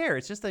fucking care?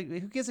 It's just like,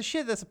 who gives a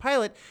shit that's a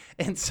pilot?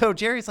 And so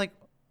Jerry's like,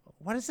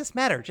 what does this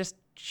matter? Just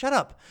shut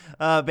up,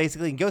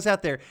 basically, and goes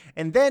out there.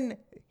 And then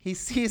he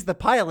sees the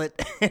pilot,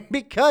 and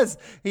because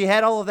he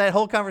had all of that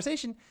whole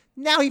conversation,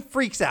 now he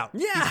freaks out.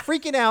 Yeah. He's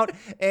freaking out,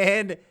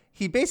 and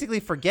he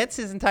basically forgets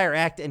his entire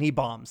act, and he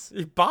bombs.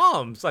 He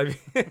bombs. I mean,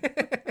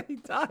 he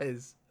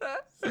does.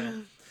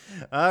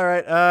 All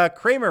right,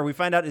 Kramer, we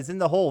find out, is in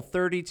the hole,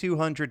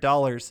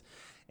 $3,200,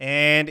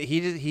 and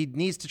he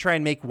needs to try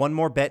and make one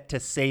more bet to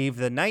save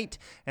the night,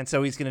 and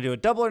so he's going to do a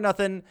double or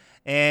nothing,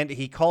 and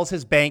he calls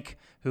his bank,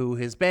 who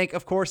his bank,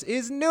 of course,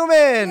 is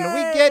Newman. Yay!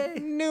 We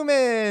get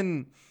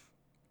Newman.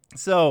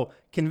 So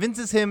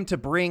convinces him to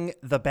bring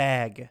the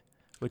bag,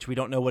 which we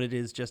don't know what it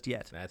is just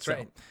yet. That's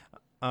right.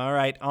 All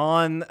right,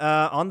 on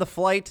the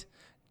flight,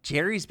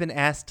 Jerry's been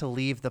asked to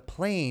leave the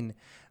plane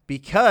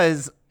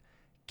because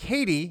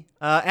Katie,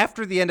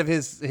 after the end of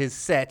his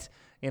set,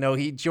 you know,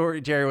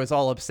 Jerry was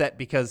all upset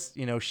because,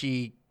 you know,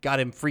 she got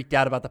him freaked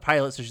out about the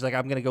pilot. So she's like,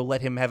 I'm going to go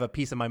let him have a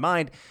piece of my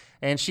mind.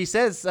 And she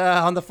says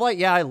on the flight,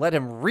 yeah, I let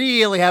him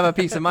really have a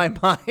piece of my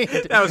mind.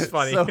 That was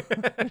funny.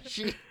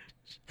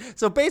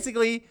 So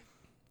basically,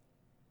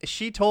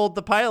 she told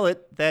the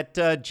pilot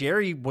that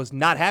Jerry was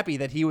not happy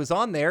that he was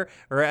on there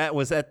or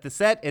was at the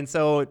set. And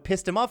so it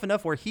pissed him off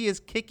enough where he is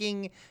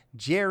kicking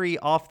Jerry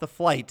off the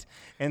flight.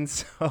 And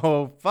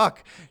so,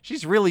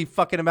 she's really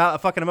fucking him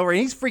over. And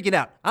he's freaking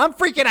out. I'm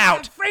freaking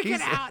out.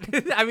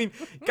 I mean,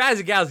 guys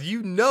and gals,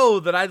 you know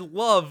that I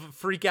love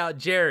Freak Out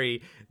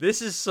Jerry.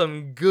 This is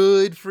some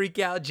good Freak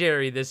Out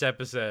Jerry this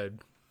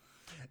episode.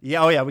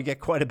 Yeah, oh yeah, we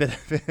get quite a bit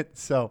of it.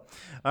 So,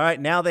 all right,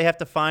 now they have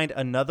to find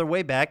another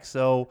way back.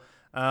 So,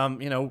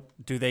 you know,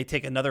 do they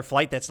take another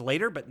flight that's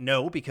later? But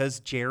no,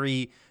 because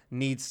Jerry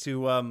needs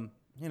to,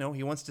 you know,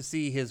 he wants to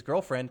see his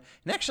girlfriend.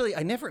 And actually,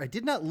 I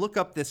did not look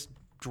up this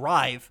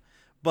drive,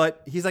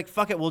 but he's like,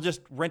 fuck it, we'll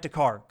just rent a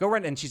car. Go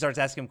rent. And she starts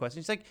asking him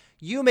questions. She's like,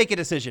 you make a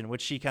decision,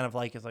 which she kind of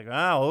like is like,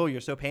 oh,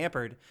 you're so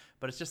pampered.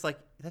 But it's just like,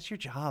 that's your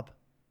job.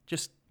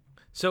 Just.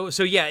 So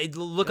yeah,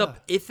 look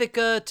up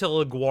Ithaca to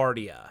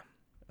LaGuardia.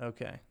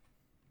 Okay.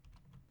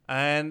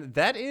 And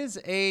that is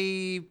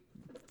a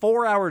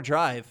 4-hour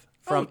drive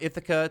from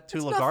Ithaca to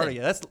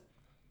LaGuardia. Nothing.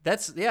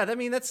 That's yeah, I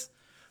mean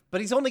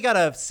but he's only got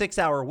a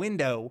 6-hour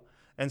window,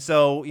 and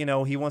so, you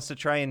know, he wants to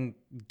try and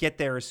get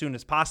there as soon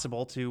as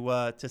possible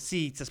to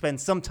spend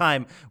some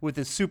time with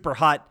his super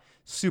hot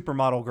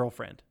supermodel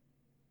girlfriend.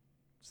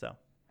 So,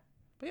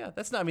 but yeah,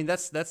 that's not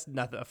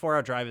a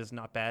 4-hour drive is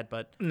not bad,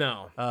 but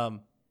No.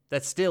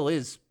 that still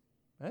is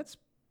that's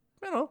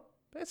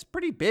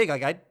pretty big.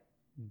 Like, I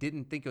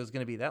didn't think it was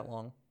going to be that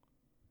long.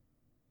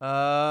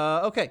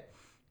 Okay.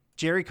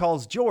 Jerry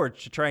calls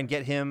George to try and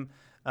get him,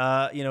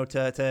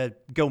 to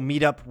go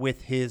meet up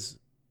with his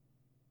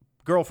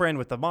girlfriend,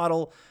 with the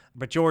model.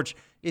 But George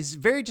is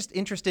very just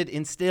interested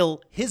in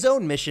still his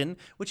own mission,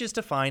 which is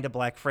to find a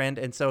black friend.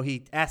 And so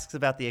he asks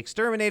about the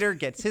exterminator,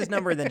 gets his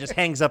number, and then just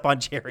hangs up on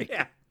Jerry.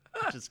 Yeah.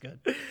 Which is good.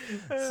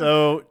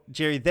 So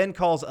Jerry then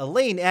calls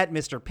Elaine at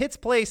Mr. Pitt's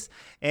place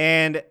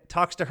and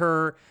talks to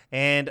her.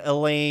 And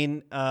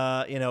Elaine,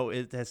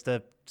 it has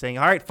to saying,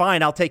 all right,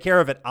 fine, I'll take care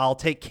of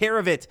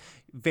it.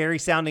 Very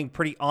sounding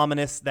pretty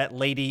ominous. That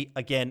lady,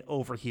 again,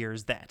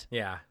 overhears that.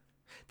 Yeah.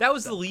 That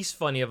was the least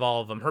funny of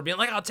all of them. Her being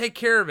like, I'll take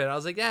care of it. I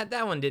was like,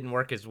 that one didn't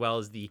work as well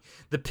as the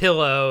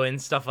pillow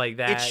and stuff like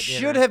that. It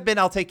should have been,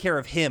 I'll take care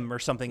of him or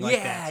something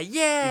like that.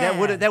 Yeah.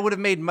 That would have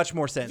made much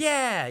more sense.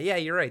 Yeah,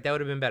 you're right. That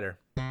would have been better.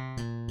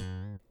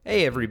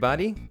 Hey,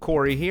 everybody.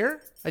 Corey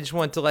here. I just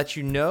want to let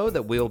you know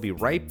that we'll be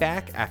right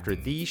back after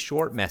these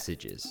short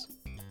messages.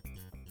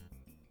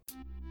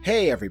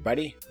 Hey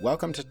everybody,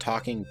 welcome to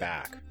Talking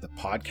Back, the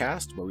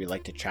podcast where we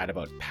like to chat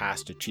about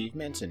past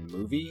achievements in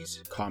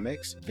movies,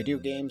 comics, video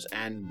games,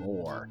 and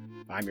more.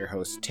 I'm your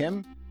host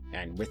Tim,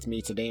 and with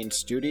me today in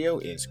studio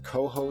is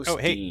co-host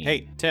Dean.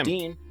 Hey, Tim.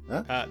 Dean,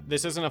 huh?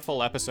 This isn't a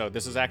full episode,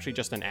 this is actually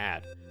just an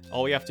ad.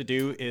 All we have to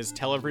do is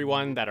tell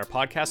everyone that our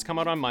podcasts come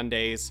out on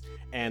Mondays,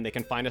 and they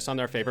can find us on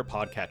their favorite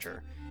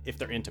podcatcher. If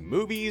they're into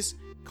movies,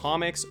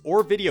 comics,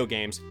 or video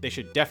games, they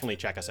should definitely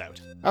check us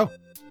out. Oh,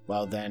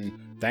 well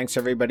then, thanks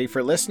everybody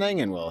for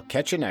listening, and we'll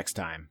catch you next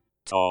time.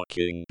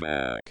 Talking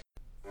Back.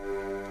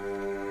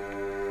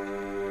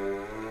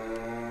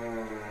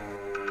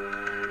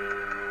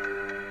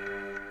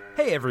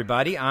 Hey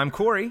everybody, I'm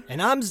Corey.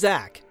 And I'm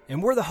Zach,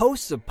 and we're the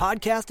hosts of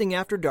Podcasting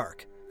After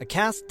Dark, a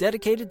cast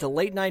dedicated to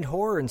late-night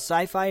horror and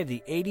sci-fi of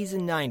the 80s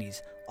and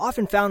 90s,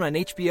 often found on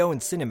HBO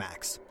and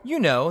Cinemax. You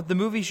know, the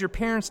movies your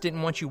parents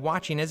didn't want you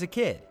watching as a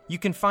kid. You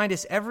can find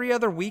us every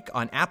other week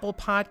on Apple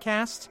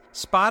Podcasts,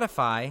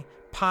 Spotify,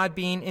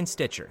 Podbean, and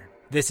Stitcher.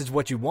 This is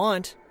what you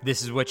want.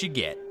 This is what you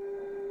get.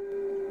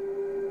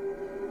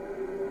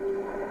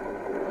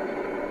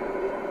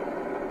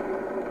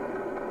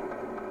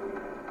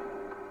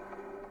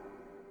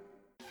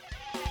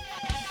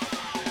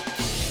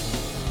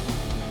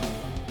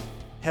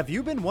 Have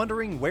you been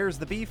wondering where's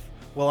the beef?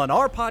 Well, on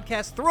our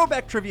podcast,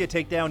 Throwback Trivia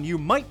Takedown, you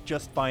might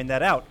just find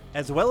that out,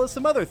 as well as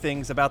some other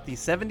things about the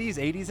 70s,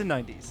 80s, and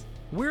 90s.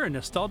 We're a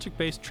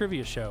nostalgic-based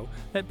trivia show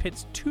that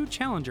pits two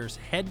challengers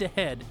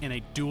head-to-head in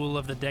a duel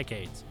of the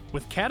decades,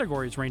 with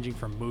categories ranging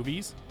from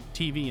movies,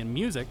 TV, and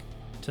music,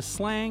 to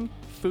slang,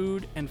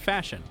 food, and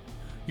fashion.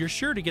 You're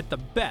sure to get the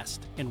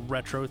best in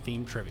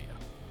retro-themed trivia.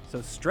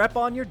 So strap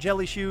on your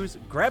jelly shoes,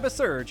 grab a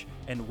Surge,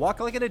 and walk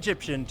like an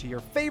Egyptian to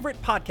your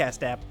favorite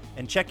podcast app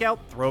and check out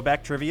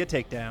Throwback Trivia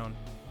Takedown.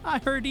 I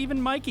heard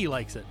even Mikey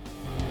likes it.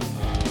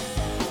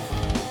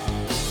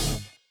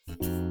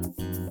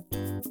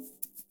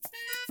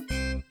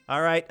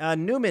 All right,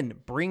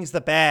 Newman brings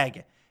the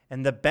bag.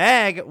 And the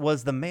bag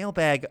was the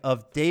mailbag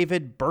of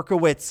David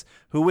Berkowitz,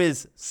 who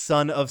is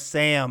son of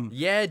Sam.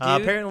 Yeah, dude.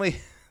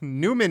 Apparently,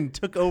 Newman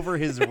took over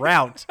his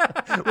route,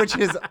 which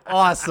is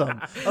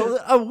awesome.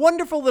 A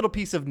wonderful little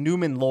piece of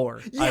Newman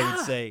lore, I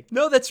would say.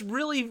 No, that's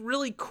really,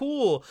 really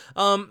cool.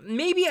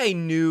 Maybe I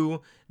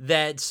knew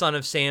that son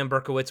of Sam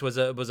Berkowitz was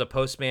a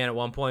postman at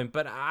one point,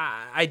 but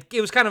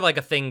it was kind of like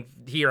a thing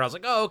here. I was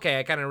like, oh, okay,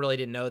 I kind of really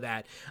didn't know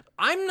that.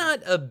 I'm not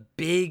a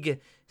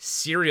big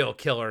serial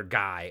killer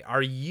guy.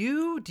 Are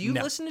you? Do you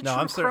listen to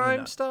true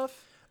crime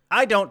stuff?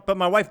 I don't, but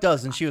my wife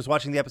does, and she was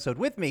watching the episode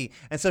with me,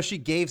 and so she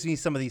gave me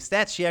some of these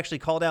stats. She actually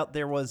called out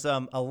there was a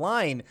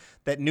line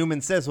that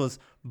Newman says was,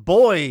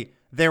 boy,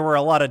 there were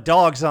a lot of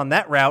dogs on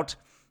that route,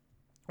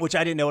 which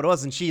I didn't know what it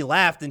was, and she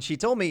laughed, and she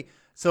told me,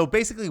 so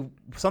basically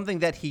something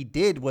that he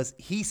did was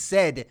he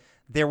said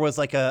there was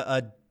like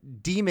a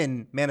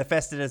demon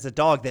manifested as a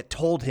dog that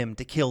told him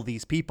to kill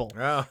these people.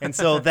 Oh. And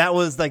so that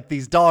was like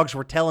these dogs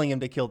were telling him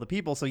to kill the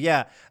people. So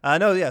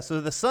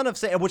so the son of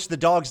Sam, which the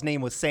dog's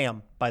name was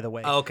Sam, by the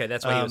way. Oh, okay,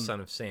 that's why he was son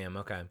of Sam.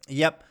 Okay.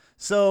 Yep.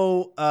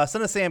 So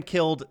son of Sam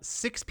killed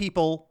 6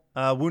 people,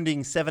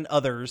 wounding 7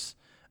 others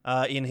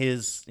in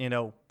his,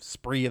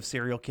 spree of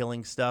serial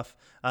killing stuff.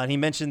 And he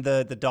mentioned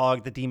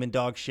the demon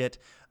dog shit,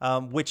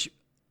 which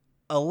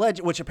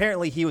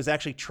apparently he was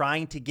actually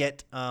trying to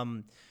get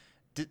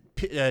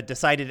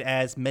decided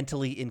as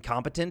mentally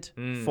incompetent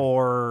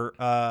for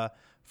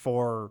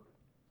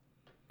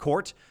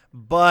court,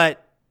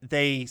 but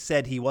they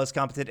said he was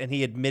competent, and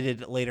he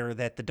admitted later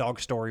that the dog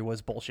story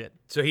was bullshit.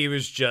 So he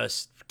was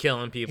just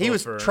killing people. He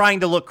was trying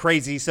to look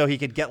crazy so he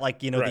could get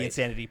the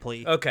insanity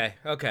plea. Okay,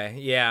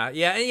 yeah,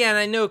 and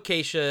I know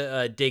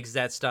Keisha digs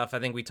that stuff. I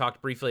think we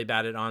talked briefly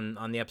about it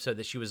on the episode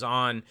that she was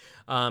on,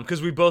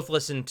 because we both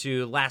listened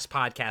to Last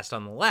Podcast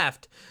on the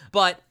Left,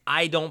 but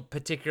I don't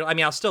particularly. I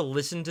mean, I'll still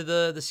listen to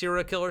the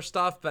serial killer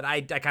stuff, but I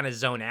kind of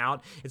zone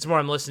out. It's more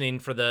I'm listening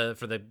for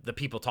the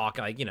people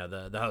talking, like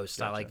the hosts.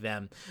 Gotcha. I like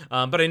them,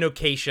 but I know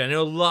Keisha. I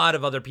know a lot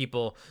of other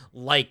people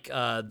like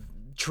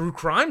true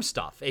crime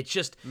stuff. It's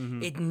just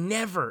it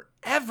never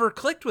ever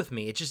clicked with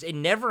me. It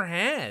never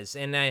has.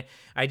 And I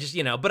just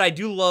but I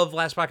do love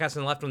Last Podcast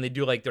on the Left when they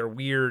do like their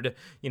weird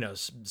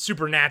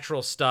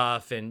supernatural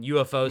stuff and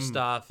UFO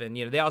stuff, and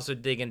they also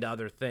dig into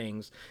other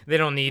things. They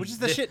don't need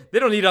they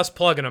don't need us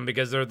plugging them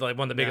because they're like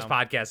one of the biggest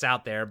podcasts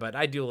out there, but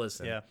I do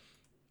listen. Yeah.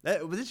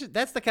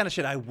 That's the kind of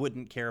shit I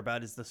wouldn't care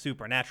about is the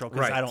supernatural,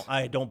 because Right.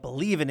 I don't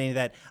believe in any of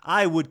that.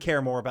 I would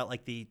care more about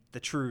like the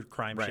true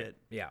crime shit.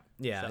 Yeah.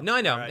 So, So, no,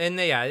 I know, right.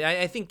 and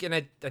I think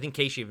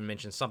Keisha even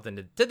mentioned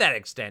something to that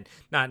extent,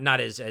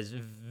 not as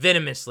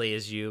venomously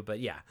as you, but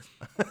yeah.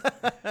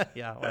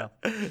 Yeah, well,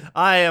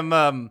 I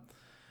am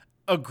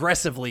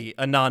aggressively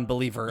a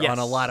non-believer Yes. on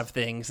a lot of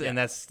things, and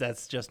that's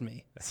just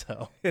me.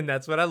 So, And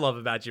that's what I love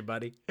about you,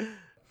 buddy.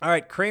 all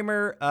right,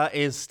 Kramer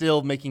is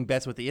still making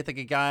bets with the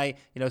Ithaca guy,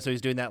 so he's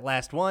doing that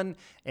last one,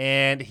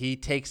 and he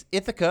takes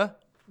Ithaca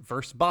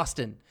versus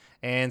Boston.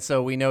 And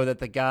so we know that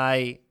the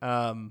guy,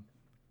 who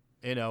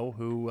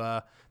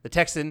the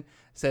Texan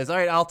says, all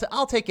right,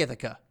 I'll take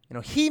Ithaca.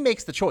 He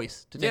makes the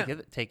choice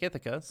to take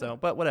Ithaca, so,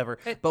 but whatever.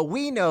 But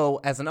we know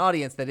as an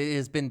audience that it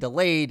has been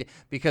delayed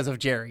because of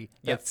Jerry,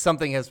 that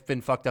something has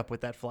been fucked up with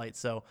that flight.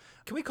 So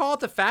Can we call it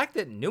the fact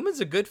that Newman's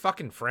a good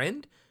fucking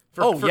friend?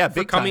 For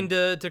for coming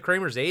to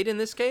Kramer's aid in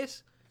this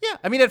case? Yeah,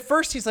 I mean, at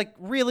first he's like,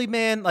 really,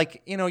 man?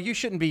 Like, you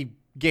shouldn't be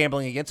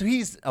gambling again. So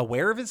he's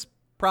aware of his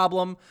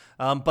problem,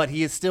 but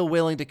he is still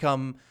willing to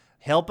come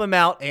help him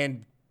out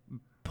and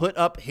put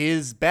up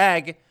his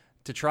bag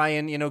to try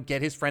and,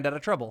 get his friend out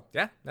of trouble.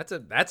 Yeah, that's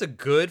a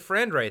good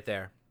friend right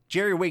there.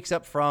 Jerry wakes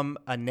up from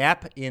a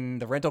nap in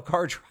the rental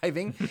car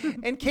driving,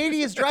 and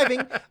Katie is driving.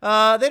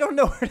 They don't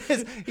know where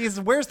it is.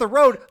 Where's the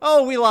road?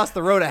 Oh, we lost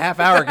the road a half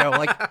hour ago.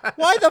 Like,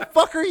 why the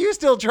fuck are you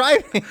still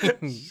driving?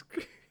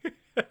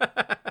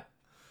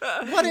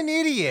 What an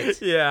idiot.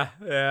 Yeah.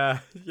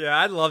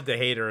 I'd love to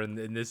hate her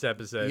in this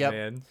episode, Yep.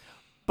 man.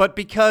 But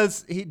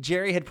because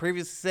Jerry had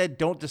previously said,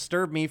 "Don't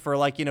disturb me" for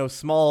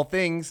small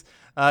things,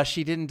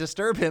 she didn't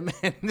disturb him,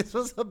 and this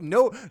was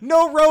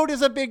no road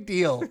is a big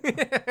deal.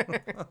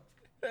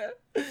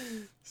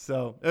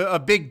 So a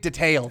big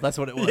detail. That's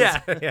what it was.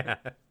 Yeah.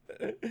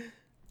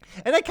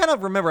 And I kind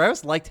of remember, I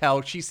always liked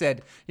how she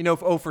said,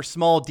 for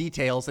small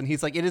details. And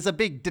he's like, it is a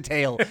big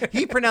detail.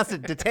 He pronounced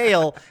it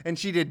detail, and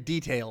she did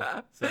detail.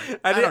 So,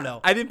 I don't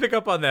know. I didn't pick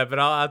up on that, but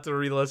I'll have to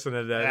re-listen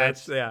to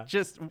that. That's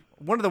just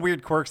one of the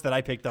weird quirks that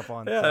I picked up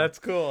on. Yeah, that's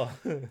cool.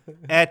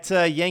 At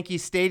Yankee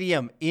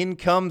Stadium, in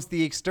comes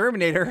the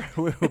exterminator,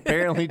 who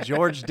apparently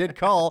George did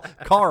call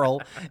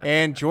Carl.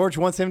 And George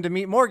wants him to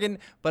meet Morgan,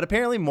 but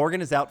apparently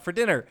Morgan is out for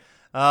dinner.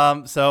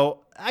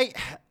 So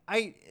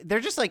they're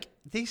just like,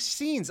 these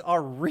scenes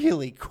are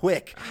really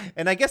quick,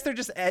 and I guess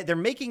they're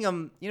making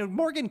them,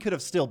 Morgan could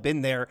have still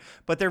been there,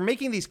 but they're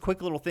making these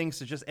quick little things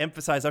to just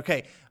emphasize,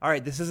 okay, all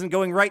right, this isn't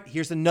going right.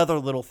 Here's another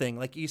little thing.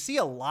 Like, you see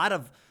a lot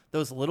of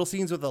those little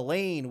scenes with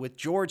Elaine, with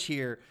George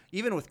here,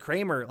 even with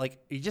Kramer,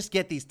 like, you just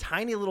get these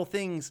tiny little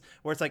things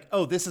where it's like,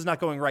 oh, this is not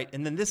going right.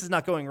 And then this is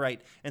not going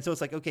right. And so it's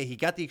like, okay, he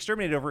got the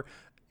exterminator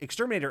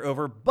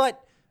over,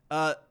 but,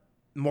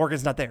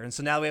 Morgan's not there, and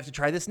so now we have to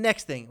try this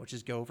next thing, which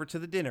is go over to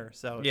the dinner.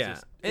 So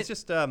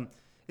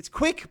it's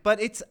quick,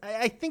 but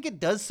I think it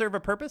does serve a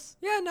purpose.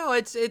 Yeah, no,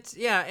 it's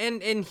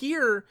and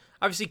here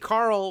obviously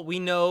Carl we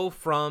know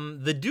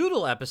from the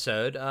Doodle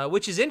episode,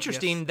 which is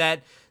interesting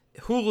that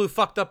Hulu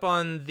fucked up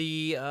on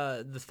the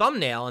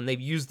thumbnail, and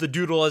they've used the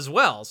Doodle as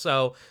well.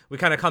 So we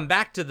kind of come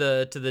back to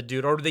the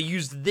Doodle, or they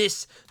used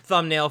this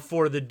thumbnail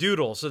for the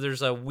Doodle. So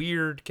there's a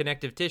weird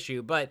connective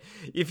tissue. But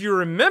if you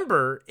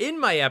remember in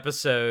my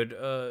episode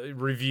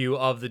review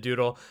of the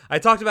Doodle, I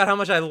talked about how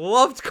much I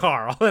loved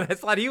Carl, and I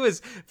thought he was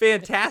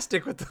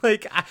fantastic with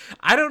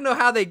I don't know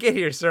how they get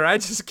here, sir. I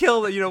just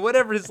killed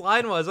whatever his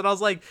line was, and I was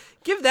like,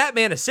 give that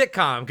man a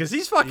sitcom because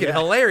he's fucking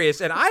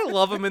hilarious, and I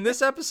love him in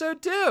this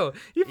episode too.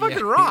 He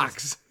fucking rocks.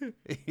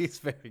 He's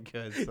very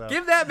good. So.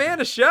 Give that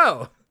man a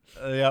show.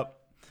 Yep.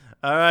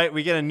 All right,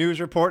 we get a news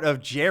report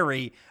of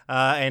Jerry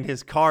and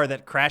his car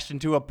that crashed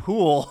into a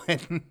pool,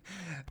 and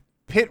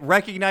Pitt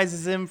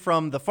recognizes him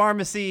from the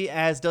pharmacy,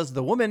 as does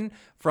the woman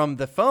from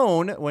the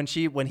phone when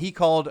he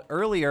called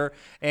earlier.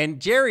 And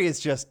Jerry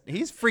is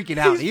he's freaking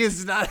out.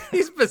 He's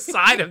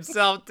beside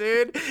himself,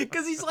 dude,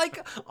 because he's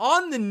like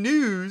on the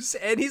news,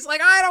 and he's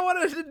like, I don't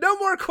want to, no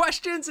more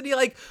questions. And he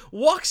like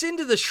walks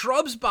into the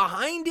shrubs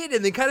behind it,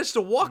 and then kind of just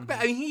to walk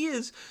back. I mean, he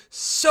is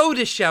so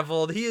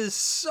disheveled. He is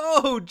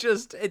so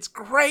it's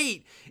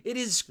great. It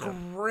is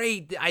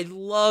great. I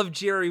love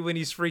Jerry when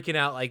he's freaking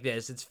out like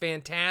this. It's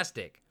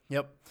fantastic.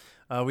 Yep.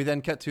 We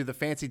then cut to the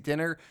fancy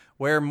dinner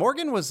where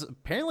Morgan was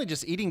apparently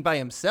just eating by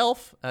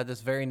himself at this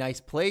very nice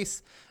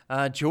place.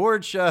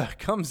 George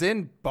comes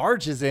in,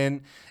 barges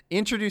in,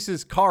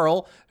 introduces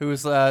Carl,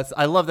 who's,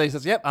 I love that he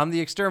says, yep, I'm the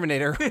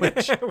exterminator,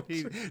 which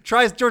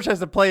George has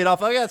to play it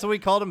off. Oh yeah, so we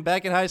called him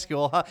back in high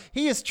school.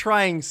 He is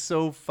trying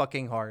so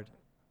fucking hard.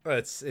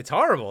 It's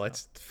horrible.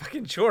 It's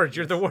fucking George.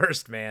 You're the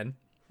worst, man.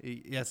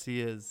 Yes,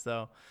 he is.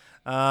 So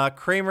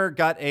Kramer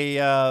got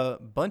a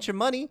bunch of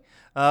money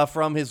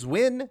from his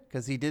win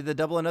because he did the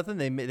double or nothing.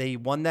 They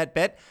won that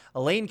bet.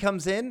 Elaine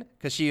comes in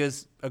because she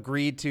has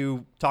agreed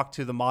to talk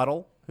to the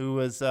model who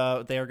was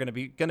they are going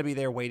to be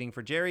there waiting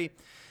for Jerry.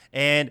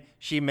 And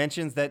she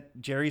mentions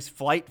that Jerry's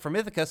flight from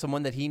Ithaca,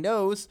 someone that he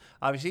knows,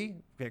 obviously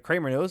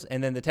Kramer knows,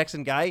 and then the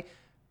Texan guy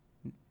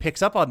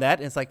picks up on that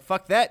and it's like,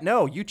 fuck that.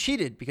 No, you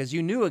cheated because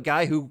you knew a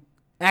guy who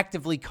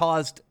actively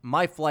caused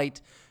my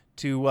flight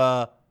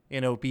to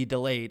be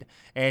delayed,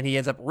 and he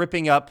ends up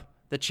ripping up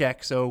the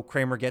check, so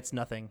Kramer gets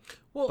nothing.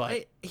 Well,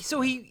 so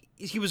he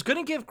was going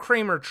to give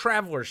Kramer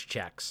traveler's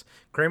checks.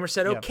 Kramer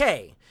said,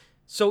 okay.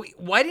 So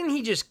why didn't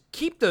he just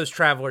keep those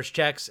traveler's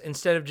checks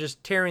instead of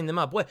just tearing them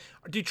up? What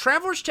do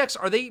traveler's checks,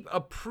 are they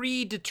a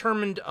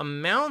predetermined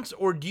amount,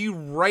 or do you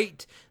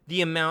write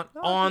the amount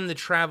on the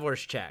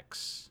traveler's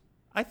checks?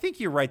 I think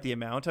you write the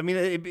amount. I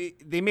mean,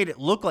 they made it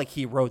look like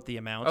he wrote the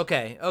amount.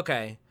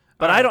 Okay.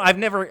 But I've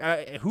never,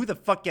 who the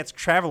fuck gets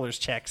traveler's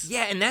checks?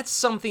 Yeah, and that's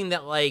something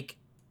that,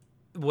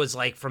 was,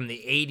 from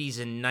the 80s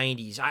and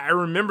 90s. I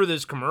remember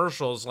those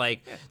commercials,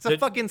 It's a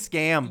fucking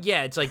scam.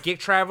 Yeah, it's get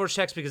traveler's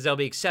checks because they'll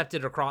be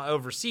accepted across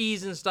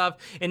overseas and stuff.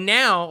 And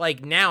now in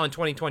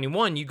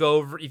 2021,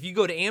 if you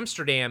go to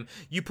Amsterdam,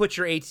 you put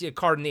your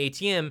card in the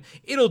ATM,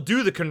 it'll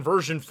do the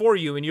conversion for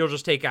you, and you'll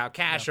just take out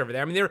cash over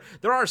there. I mean,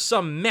 there are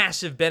some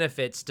massive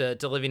benefits to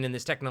living in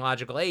this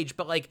technological age,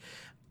 but,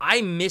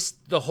 I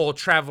missed the whole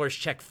traveler's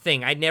check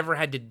thing. I never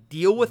had to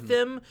deal with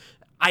them.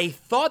 I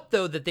thought,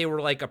 though, that they were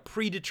a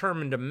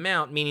predetermined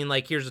amount, meaning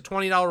here's a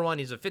 $20 one,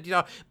 here's a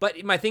 $50.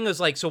 But my thing was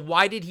so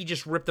why did he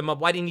just rip them up?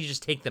 Why didn't he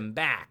just take them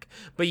back?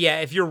 But yeah,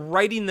 if you're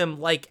writing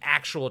them like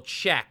actual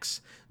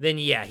checks, then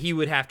yeah, he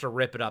would have to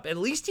rip it up. At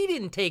least he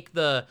didn't take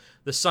the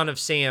Son of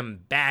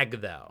Sam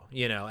bag, though,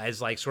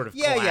 as sort of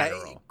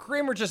collateral. Yeah.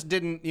 Kramer just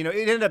didn't, it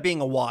ended up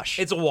being a wash.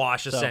 It's a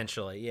wash,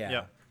 essentially, yeah.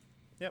 Yep.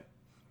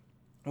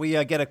 We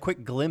get a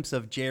quick glimpse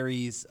of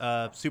Jerry's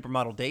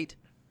supermodel date.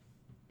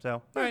 So,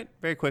 all right,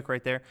 very quick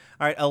right there.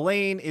 All right,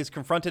 Elaine is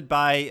confronted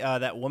by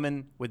that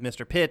woman with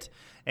Mr. Pitt,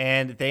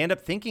 and they end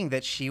up thinking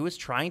that she was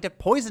trying to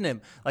poison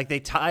him. Like,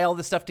 they tie all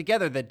this stuff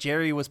together, that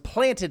Jerry was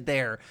planted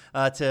there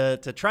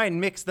to try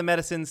and mix the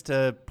medicines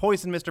to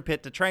poison Mr.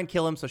 Pitt, to try and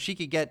kill him so she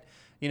could get,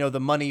 the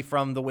money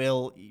from the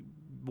will,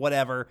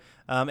 whatever,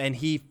 and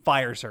he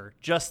fires her.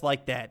 Just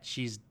like that,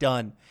 she's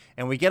done.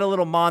 And we get a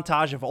little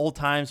montage of old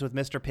times with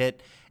Mr.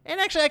 Pitt, and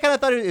actually I kind of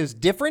thought it was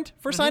different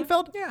for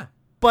Seinfeld. Yeah.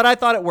 But I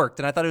thought it worked,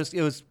 and I thought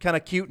it was kind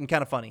of cute and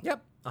kind of funny.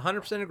 Yep,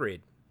 100%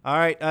 agreed. All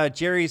right,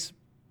 Jerry's,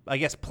 I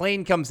guess,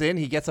 plane comes in.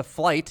 He gets a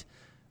flight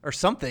or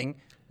something.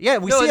 Yeah,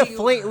 we see a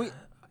plane.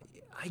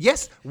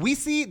 Yes, we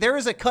see there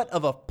is a cut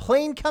of a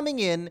plane coming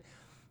in,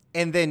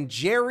 and then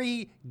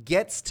Jerry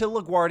gets to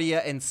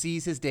LaGuardia and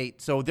sees his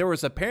date. So there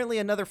was apparently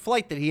another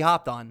flight that he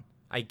hopped on.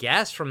 I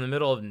guess from the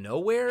middle of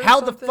nowhere. Or How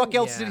something? the fuck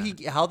else did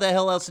he? How the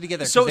hell else did he get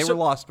there? Because So- they so- were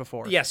lost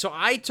before. Yeah, so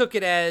I took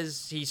it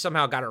as he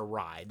somehow got a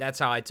ride. That's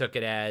how I took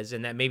it as,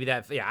 and that maybe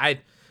that. Yeah,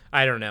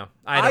 I don't know.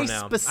 I don't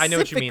know. I know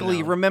what you mean.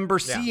 Specifically though. remember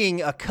Yeah.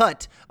 seeing a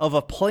cut of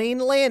a plane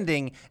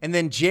landing and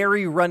then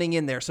Jerry running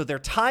in there. So they're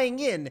tying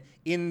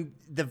in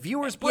the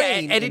viewer's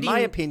brain, in my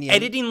opinion.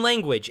 Editing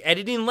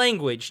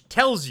language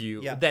tells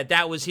you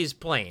that was his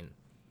plane.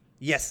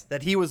 Yes,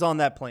 that he was on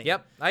that plane.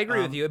 Yep, I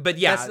agree with you. But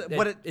yeah,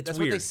 that's it's what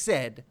weird. they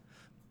said.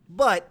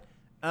 But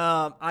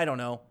I don't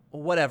know.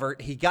 Whatever.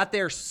 He got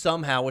there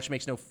somehow, which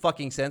makes no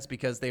fucking sense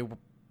because they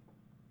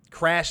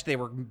crashed. They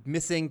were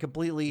missing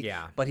completely.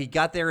 Yeah. But he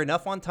got there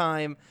enough on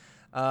time.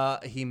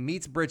 He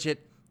meets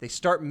Bridget. They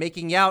start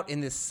making out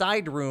in this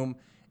side room.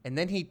 And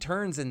then he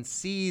turns and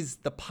sees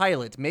the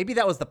pilot. Maybe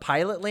that was the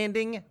pilot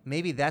landing.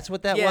 Maybe that's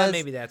what that was. Yeah,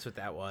 maybe that's what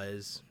that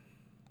was.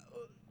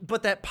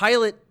 But that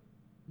pilot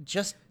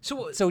just...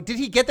 So did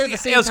he get there the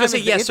same I was time gonna say,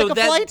 as yeah, the so Ithaca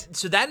that, flight?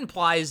 so that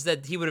implies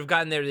that he would have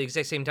gotten there the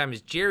exact same time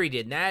as Jerry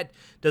did, and that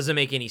doesn't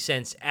make any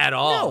sense at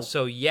all. No.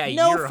 So yeah,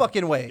 No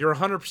fucking way. You're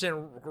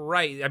 100%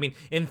 right. I mean,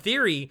 in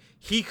theory,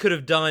 he could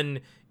have done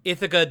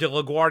Ithaca to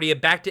LaGuardia,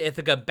 back to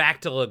Ithaca,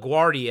 back to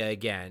LaGuardia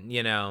again,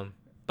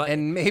 But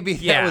And maybe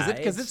that yeah, was it,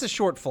 because it's a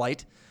short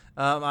flight.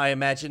 I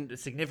imagine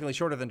significantly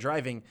shorter than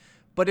driving.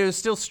 But it was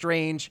still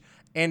strange,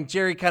 and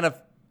Jerry kind of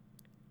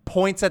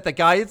points at the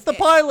guy. It's the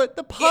pilot!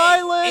 The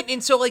pilot!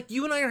 And so, like,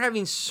 you and I are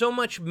having so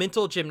much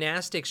mental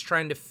gymnastics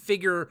trying to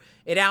figure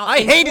it out. I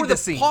And hated for the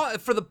scene.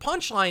 For the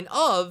punchline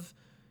of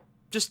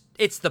just,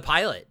 it's the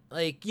pilot.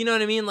 Like, you know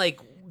what I mean? Like,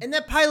 And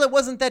that pilot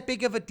wasn't that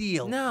big of a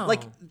deal. No,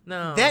 Like,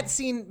 no. that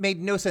scene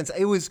made no sense.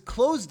 It was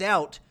closed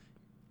out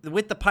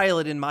with the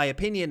pilot, in my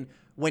opinion,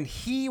 when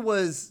Jerry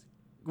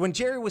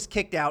was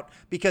kicked out,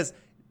 because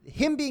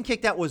him being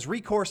kicked out was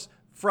recourse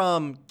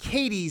from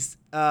Katie's,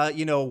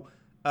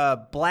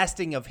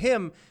 blasting of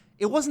him.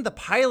 It wasn't the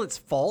pilot's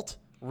fault,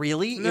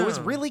 really. No. It was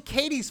really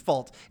Katie's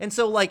fault. And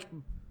so, like,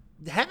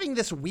 having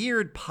this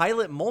weird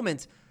pilot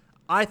moment,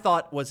 I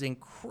thought was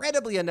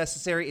incredibly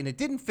unnecessary, and it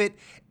didn't fit.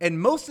 And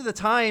most of the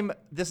time,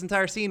 this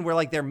entire scene where,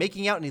 like, they're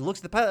making out and he looks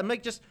at the pilot, I'm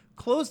like, just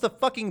close the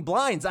fucking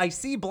blinds. I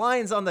see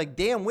blinds on the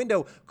damn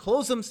window.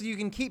 Close them so you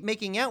can keep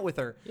making out with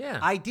her. Yeah.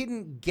 I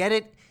didn't get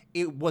it.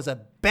 It was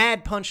a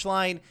bad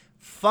punchline.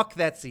 Fuck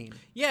that scene.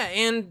 yeah,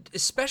 and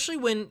especially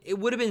when it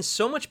would have been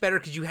so much better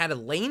because you had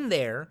Elaine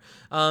there.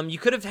 You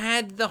could have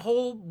had the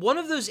whole one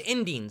of those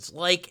endings,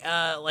 like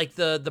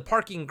the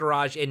parking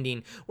garage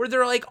ending, where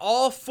they're like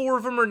all four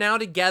of them are now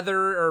together,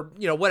 or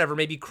whatever.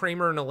 Maybe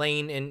Kramer and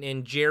Elaine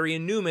and Jerry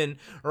and Newman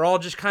are all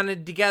just kind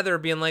of together,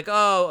 being like,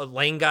 oh,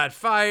 Elaine got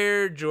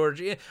fired, George.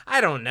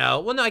 I don't know.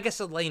 Well, no, I guess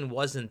Elaine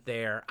wasn't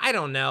there. I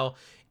don't know.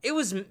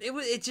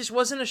 It just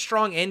wasn't a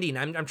strong ending.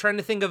 I'm trying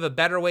to think of a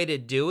better way to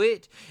do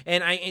it,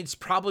 and it's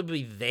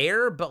probably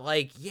there, but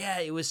like, yeah,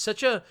 it was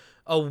such a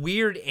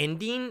weird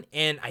ending,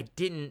 and I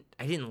didn't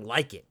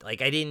like it.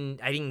 Like, I didn't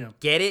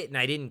get it, and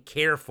I didn't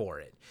care for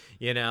it,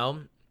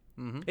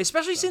 Mm-hmm.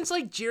 Especially since,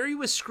 like, Jerry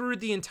was screwed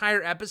the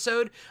entire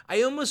episode.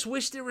 I almost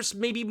wish there was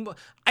maybe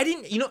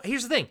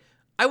here's the thing.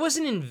 I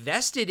wasn't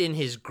invested in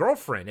his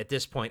girlfriend at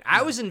this point.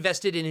 I was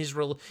invested in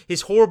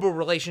his horrible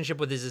relationship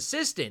with his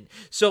assistant.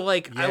 So,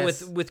 like,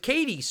 Yes. with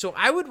Katie. So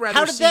I would rather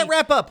How did that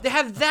wrap up?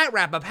 Have that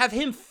wrap up. Have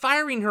him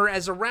firing her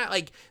as a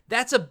like,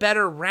 that's a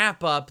better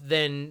wrap up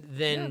than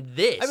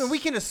this. I mean, we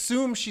can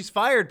assume she's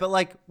fired, but,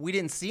 like, we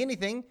didn't see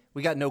anything.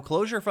 We got no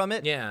closure from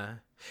it. Yeah.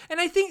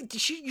 And I think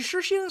you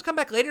sure she doesn't come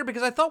back later?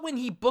 Because I thought when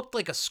he booked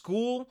like a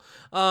school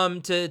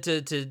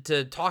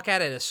to talk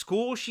at a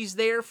school, she's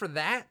there for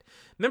that.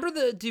 Do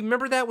you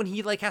remember that when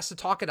he like has to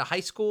talk at a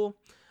high school?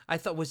 I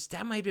thought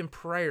that might have been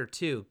prior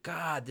too.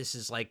 God, this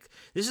is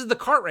the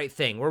Cartwright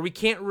thing where we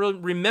can't really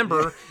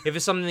remember if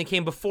it's something that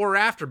came before or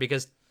after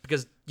because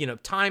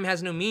time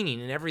has no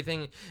meaning and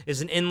everything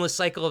is an endless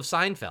cycle of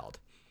Seinfeld.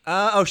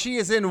 She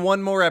is in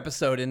one more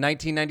episode in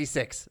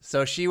 1996,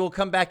 so she will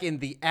come back in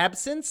The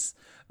Absence,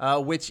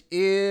 which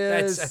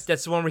is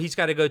that's the one where he's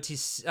got to go to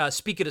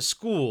speak at a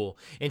school,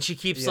 and she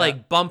keeps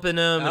like bumping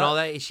him and all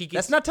that.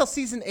 That's not till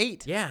season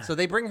 8. Yeah, so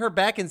they bring her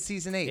back in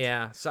season 8.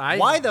 Yeah, so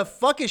why the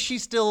fuck is she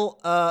still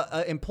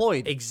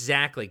employed?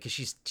 Exactly, because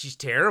she's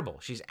terrible.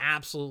 She's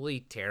absolutely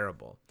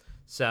terrible.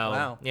 So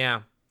Wow.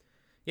 yeah.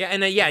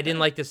 And I didn't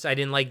like this. I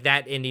didn't like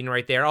that ending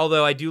right there.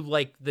 Although I do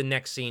like the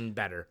next scene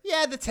better.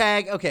 Yeah, the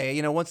tag. Okay,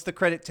 once the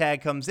credit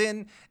tag comes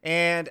in,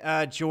 and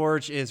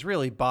George is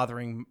really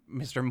bothering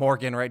Mr.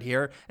 Morgan right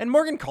here, and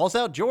Morgan calls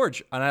out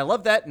George, and I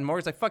love that. And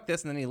Morgan's like, "Fuck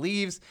this," and then he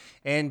leaves,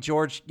 and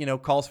George,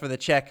 calls for the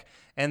check,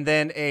 and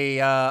then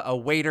a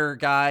waiter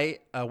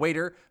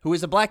who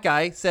is a black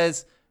guy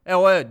says,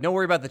 "Oh, don't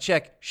worry about the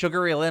check.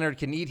 Sugar Ray Leonard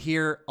can eat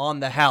here on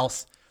the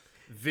house."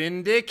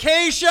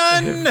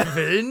 Vindication!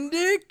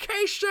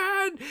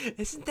 Vindication!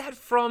 Is that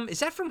from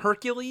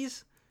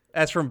Hercules?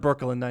 That's from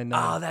Brooklyn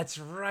Nine-Nine. Oh, that's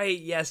right.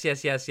 Yes.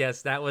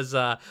 That was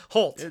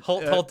Holt.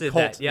 Holt did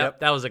that. Yep.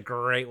 That was a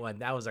great one.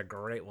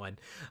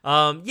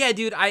 Yeah,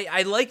 dude,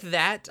 I like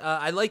that.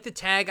 I like the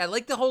tag. I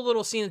like the whole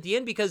little scene at the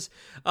end because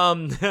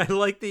I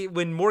like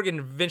when Morgan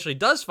eventually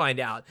does find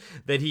out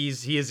that he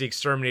is the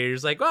exterminator.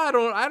 He's like,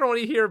 well, I don't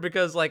eat here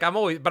because I'm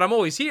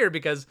always here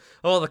because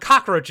the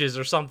cockroaches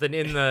or something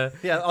in the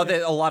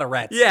a lot of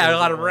rats. Yeah, a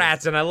lot of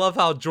rats, and I love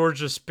how George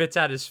just spits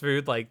out his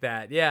food like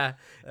that. Yeah.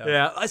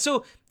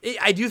 So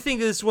I do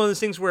think this is one of those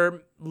things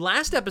where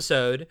last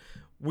episode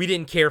we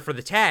didn't care for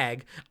the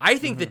tag. I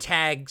think the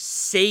tag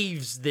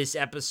saves this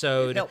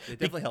episode. It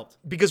definitely helped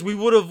because we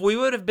would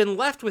have been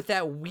left with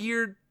that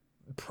weird,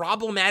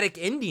 problematic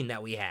ending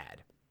that we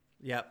had.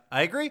 Yeah,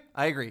 I agree.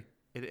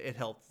 It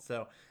helped.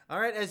 So, all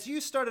right, as you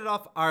started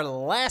off our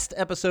last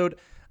episode,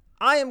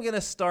 I am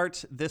gonna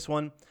start this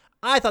one.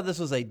 I thought this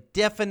was a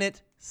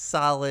definite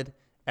solid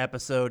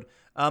episode.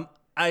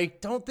 I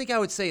don't think I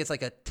would say it's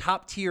like a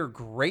top tier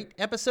great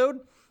episode.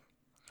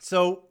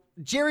 So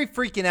Jerry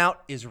freaking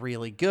out is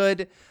really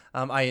good.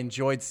 I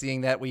enjoyed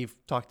seeing that. We've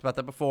talked about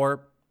that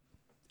before.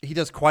 He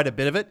does quite a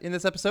bit of it in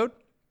this episode,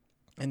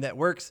 and that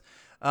works.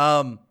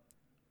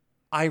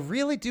 I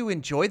really do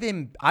enjoy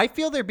them. I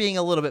feel they're being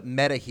a little bit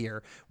meta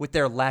here with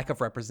their lack of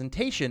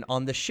representation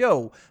on the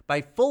show by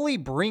fully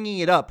bringing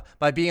it up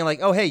by being like,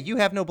 oh, hey, you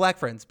have no black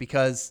friends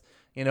because,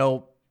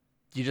 you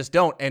just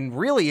don't. And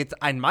really, it's,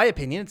 in my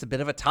opinion, it's a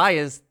bit of a tie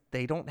as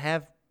they don't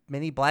have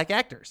many black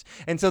actors.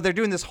 And so they're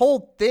doing this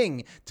whole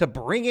thing to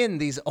bring in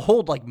these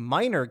old,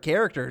 minor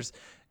characters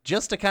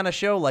just to kind of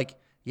show,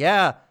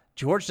 yeah,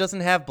 George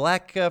doesn't have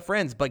black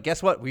friends, but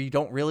guess what? We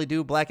don't really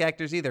do black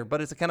actors either. But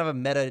it's a kind of a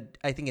meta,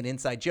 I think, an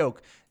inside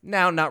joke.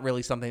 Now, not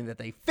really something that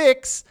they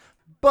fix,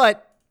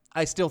 but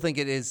I still think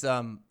it is,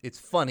 it's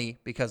funny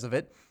because of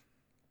it.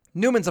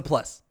 Newman's a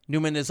plus.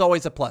 Newman is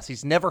always a plus.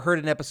 He's never heard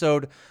an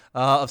episode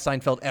of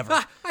Seinfeld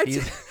ever.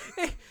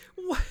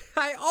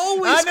 I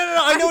always. No.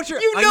 I know what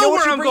you're. You know I know where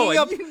what you're I'm bringing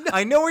going. up.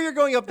 I know where you're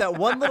going up. That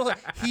one little.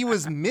 He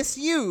was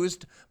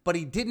misused, but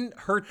he didn't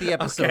hurt the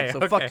episode.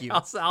 So fuck you.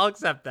 I'll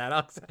accept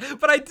that.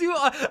 But I do.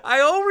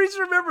 I always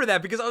remember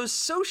that because I was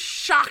so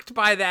shocked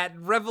by that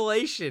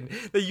revelation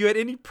that you had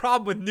any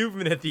problem with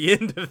Newman at the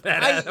end of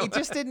that. It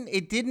just didn't.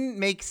 It didn't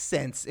make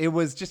sense. It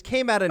was just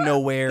came out of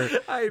nowhere.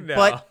 I know.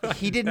 But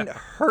he didn't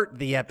hurt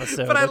the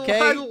episode. But okay?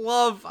 I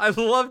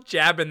love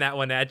jabbing that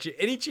one at you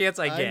any chance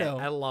I get. know.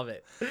 I love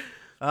it.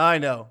 I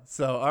know.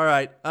 So, all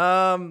right.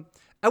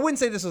 I wouldn't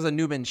say this was a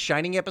Newman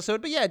shining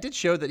episode, but yeah, it did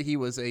show that he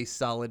was a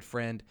solid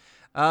friend.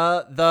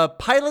 The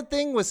pilot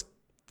thing was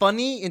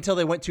funny until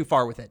they went too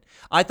far with it.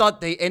 I thought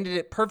they ended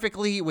it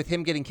perfectly with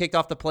him getting kicked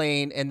off the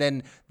plane, and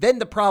then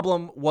the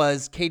problem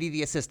was Katie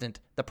the assistant.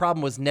 The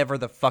problem was never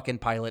the fucking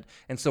pilot,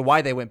 and so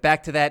why they went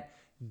back to that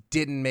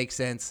didn't make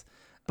sense.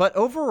 But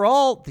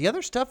overall, the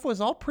other stuff was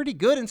all pretty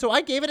good, and so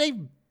I gave it a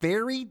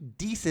very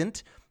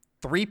decent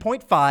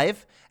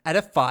 3.5 out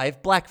of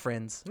 5 black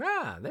friends.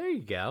 There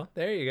you go.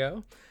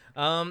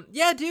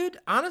 Yeah, dude,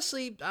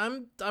 honestly,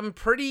 I'm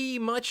pretty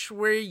much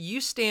where you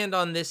stand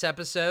on this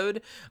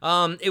episode.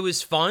 It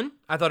was fun.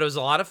 I thought it was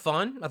a lot of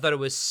fun. I thought it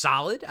was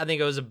solid. I think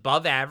it was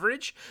above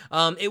average.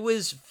 It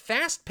was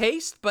fast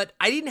paced, but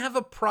I didn't have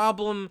a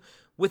problem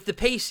with the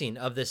pacing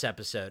of this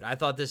episode. I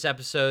thought this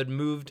episode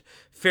moved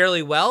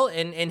fairly well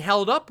and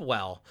held up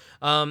well.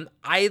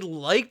 I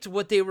liked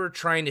what they were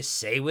trying to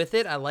say with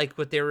it. I liked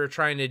what they were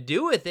trying to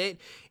do with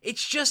it.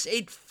 It's just,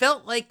 it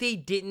felt like they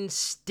didn't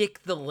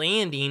stick the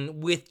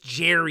landing with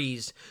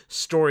Jerry's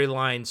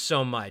storyline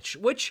so much,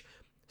 which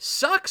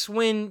sucks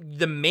when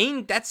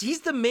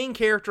he's the main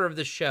character of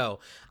the show.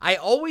 I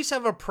always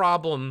have a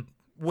problem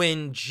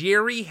when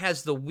Jerry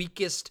has the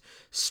weakest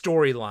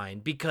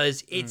storyline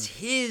because it's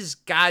his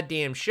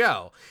goddamn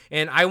show.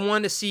 And I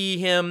want to see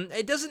him,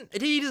 he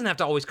doesn't have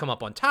to always come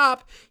up on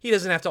top. He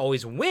doesn't have to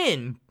always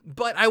win,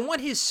 but I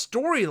want his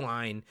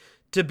storyline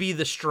to be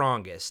the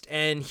strongest.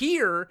 And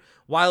here,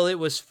 while it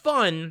was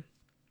fun,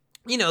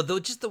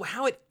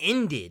 how it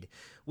ended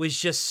was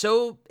just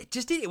so,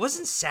 it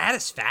wasn't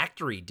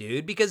satisfactory,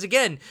 dude. Because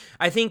again,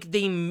 I think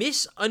they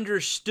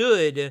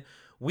misunderstood.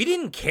 We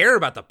didn't care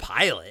about the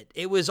pilot.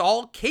 It was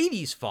all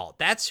Katie's fault.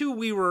 That's who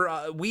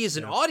we as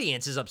an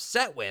audience is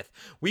upset with.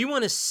 We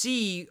want to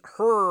see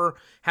her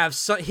have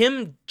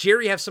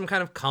Jerry have some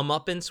kind of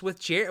comeuppance with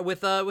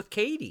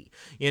Katie,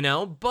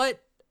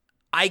 But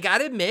I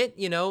gotta admit,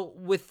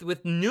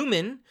 with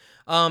Newman,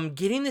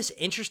 getting this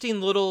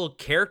interesting little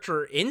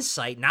character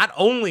insight, not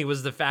only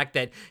was the fact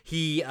that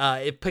he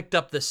it picked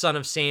up the Son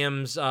of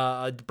Sam's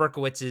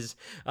Berkowitz's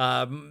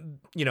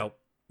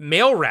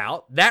mail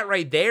route. That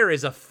right there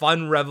is a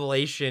fun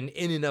revelation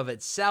in and of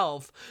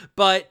itself,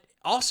 but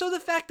also the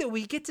fact that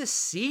we get to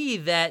see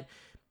that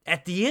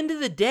at the end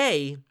of the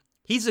day,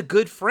 he's a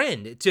good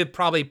friend to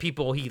probably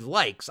people he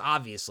likes,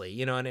 obviously,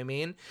 you know what I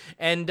mean?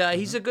 And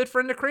he's a good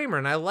friend to Kramer,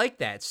 and I like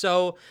that.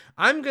 So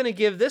I'm going to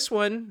give this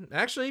one,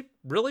 actually,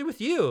 really with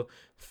you,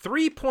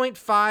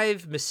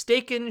 3.5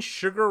 mistaken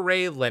Sugar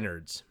Ray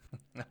Leonards.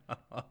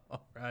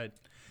 All right.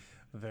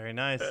 Very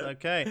nice.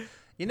 Okay.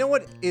 You know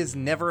what is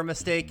never a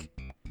mistake?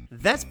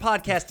 That's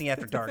Podcasting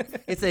After Dark.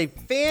 It's a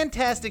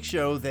fantastic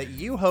show that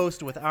you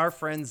host with our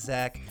friend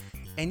Zach,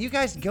 and you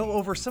guys go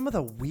over some of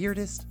the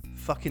weirdest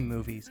fucking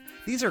movies.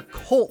 These are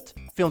cult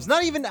films.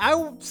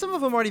 Some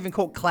of them aren't even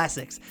cult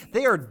classics.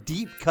 They are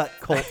deep cut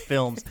cult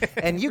films.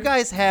 And you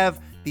guys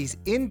have these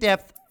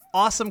in-depth,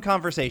 awesome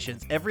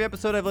conversations. Every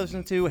episode I've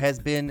listened to has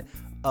been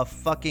a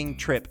fucking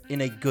trip in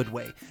a good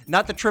way.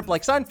 Not the trip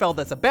like Seinfeld,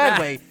 that's a bad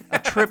way. A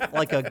trip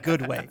like a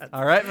good way.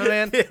 All right, my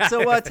man? Yeah.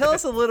 So tell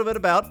us a little bit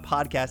about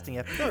Podcasting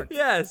After Dark.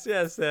 Yes.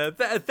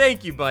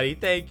 Thank you, buddy.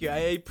 Thank you. I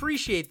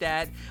appreciate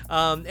that.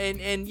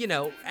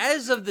 And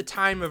as of the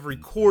time of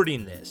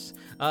recording this,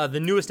 the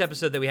newest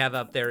episode that we have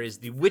up there is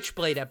the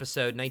Witchblade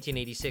episode,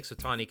 1986, with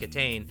Tawny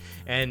Kitaen.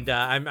 And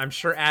I'm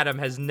sure Adam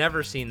has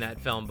never seen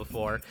that film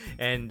before.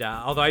 And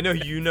although I know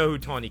you know who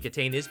Tawny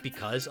Kitaen is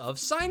because of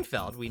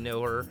Seinfeld. We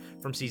know her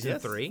from season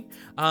 3.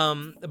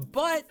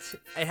 But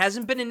it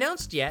hasn't been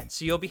announced yet,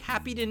 so you'll be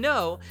happy to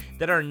know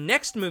that our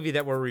next movie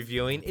that we're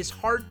reviewing is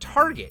Hard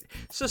Target.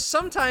 So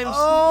sometimes...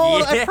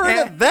 Oh, I've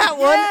heard of that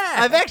one.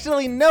 Yeah. I've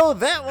actually know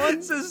that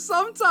one. So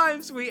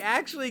sometimes we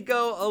actually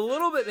go a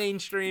little bit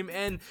mainstream,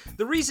 and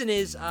the reason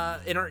is,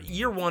 in our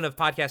year one of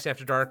Podcast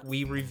After Dark,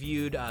 we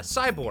reviewed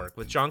Cyborg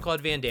with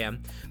Jean-Claude Van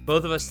Damme.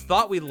 Both of us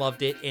thought we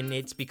loved it, and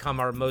it's become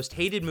our most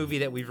hated movie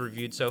that we've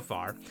reviewed so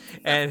far.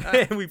 And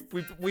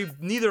we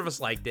neither of us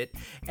liked it.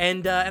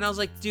 And I was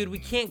like, dude, we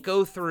can't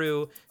go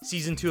through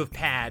season 2 of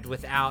Pad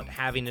without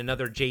having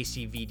another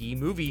JCVD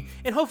movie,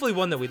 and hopefully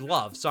one that we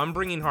love. So I'm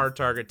bringing Hard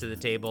Target to the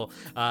table.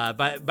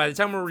 By the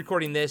time we're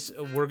recording this,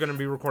 we're going to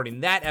be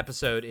recording that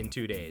episode in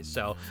 2 days.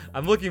 So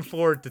I'm looking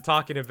forward to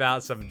talking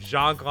about some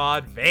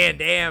Jean-Claude Van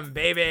Damme,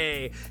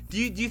 baby. Do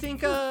you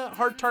think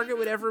Hard Target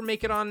would ever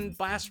make it on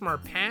Blast from Our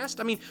Past?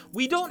 I mean,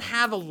 we don't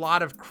have a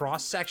lot of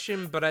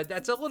cross-section, but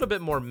that's a little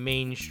bit more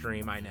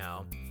mainstream, I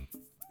know.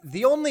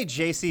 The only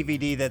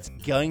JCVD that's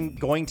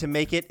going to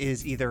make it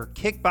is either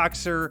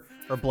Kickboxer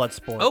or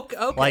Bloodsport.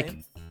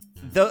 Okay.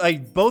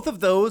 Both of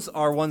those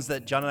are ones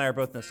that John and I are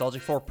both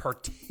nostalgic for,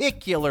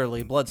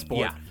 particularly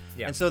Bloodsport.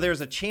 Yeah. And so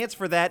there's a chance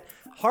for that.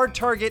 Hard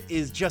Target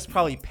is just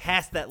probably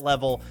past that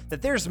level,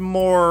 that there's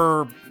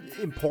more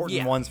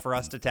important ones for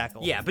us to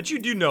tackle. Yeah, but you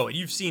do know it.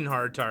 You've seen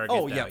Hard Target.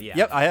 Oh, yeah.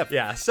 Yep, I have.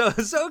 Yeah, so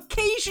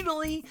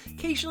occasionally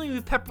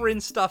we pepper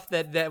in stuff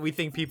that we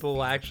think people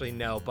will actually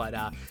know, but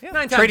 9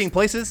 times... Trading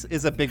Places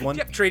is a big one.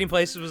 Yep, Trading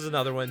Places was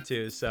another one,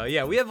 too. So,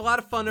 yeah, we have a lot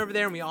of fun over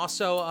there, and we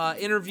also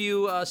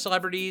interview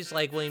celebrities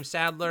like William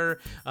Sadler,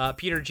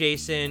 Peter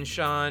Jason,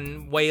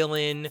 Sean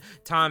Whalen,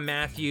 Tom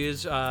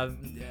Matthews,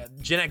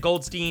 Jeanette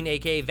Goldstein,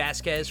 a.k.a.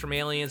 Vasquez from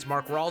Aliens,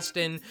 Mark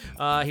Ralston,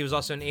 he was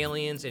also in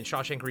Aliens and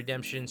Shawshank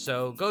Redemption,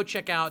 so go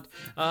check out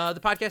the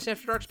Podcast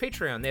After Dark's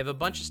Patreon. They have a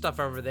bunch of stuff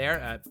over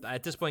there.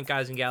 At this point,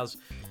 guys and gals,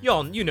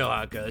 you know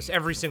how it goes.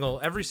 Every single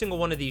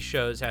one of these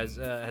shows has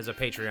a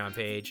Patreon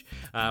page.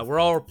 We're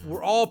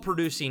all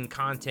producing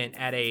content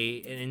at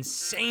an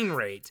insane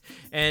rate,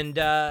 and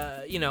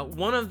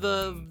one of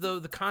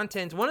the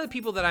content, one of the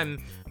people that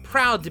I'm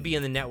proud to be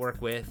in the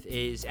network with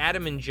is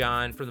Adam and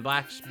John from the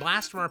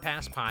Blast from Our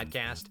Past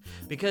podcast,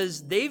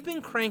 because they've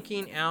been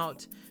cranking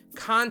out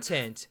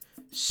content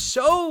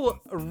so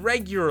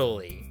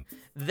regularly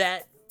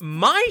that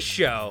my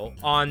show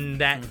on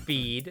that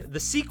feed, The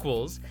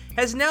Sequels,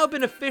 has now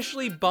been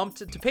officially bumped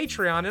to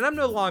Patreon, and I'm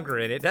no longer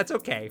in it. That's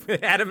okay.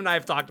 Adam and I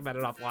have talked about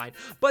it offline.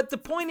 But the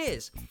point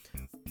is,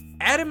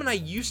 Adam and I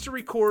used to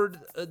record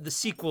The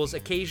Sequels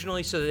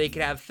occasionally so that they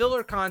could have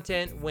filler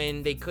content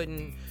when they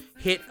couldn't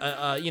hit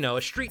a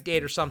street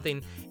date or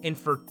something, and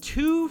for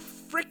 2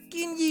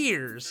 freaking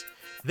years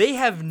they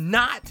have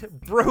not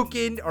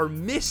broken or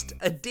missed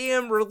a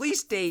damn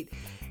release date,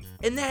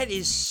 and that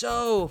is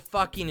so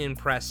fucking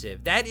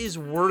impressive. That is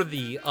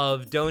worthy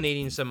of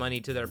donating some money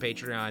to their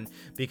Patreon,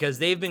 because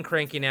they've been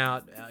cranking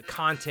out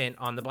content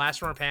on the Blast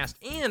from Our Past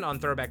and on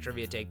Throwback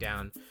Trivia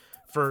Takedown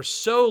for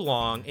so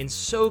long and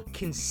so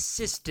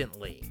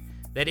consistently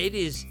that it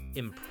is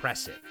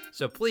impressive.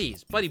 So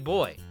please, buddy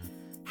boy,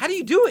 how do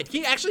you do it?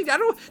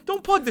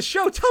 Don't plug the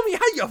show. Tell me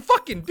how you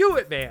fucking do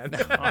it, man.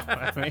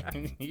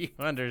 You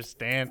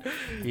understand.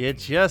 You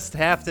just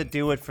have to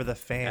do it for the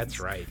fans. That's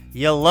right.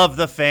 You love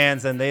the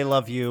fans, and they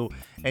love you,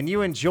 and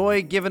you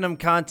enjoy giving them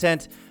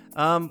content.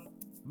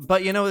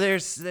 But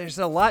there's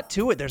a lot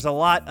to it. There's a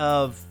lot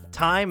of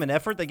time and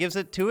effort that gives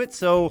it to it.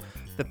 So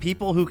the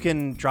people who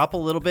can drop a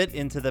little bit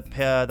into the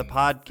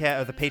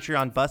podcast or the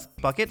Patreon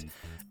bucket,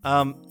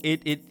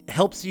 it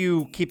helps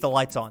you keep the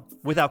lights on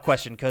without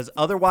question, because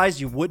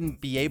otherwise you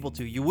wouldn't be able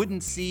to. You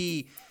wouldn't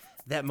see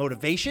that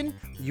motivation.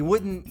 You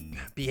wouldn't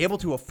be able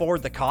to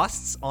afford the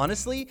costs,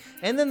 honestly,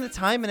 and then the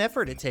time and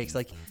effort it takes.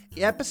 Like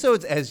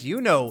episodes, as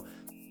you know,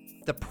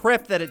 the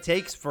prep that it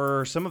takes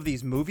for some of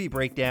these movie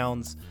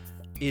breakdowns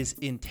is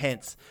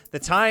intense. The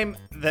time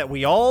that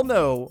we all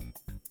know,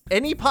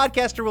 any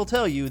podcaster will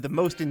tell you, the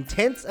most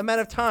intense amount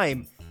of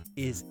time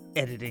is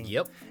editing.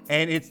 Yep.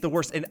 And it's the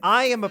worst. And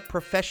I am a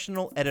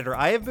professional editor.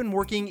 I have been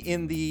working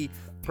in the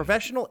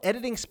professional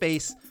editing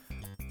space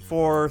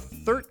for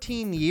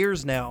 13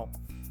 years now.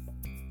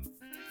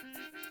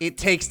 It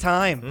takes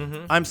time.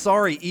 Mm-hmm. I'm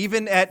sorry.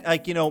 Even at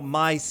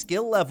my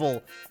skill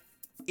level,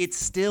 it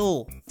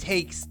still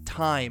takes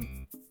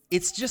time.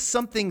 It's just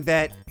something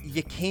that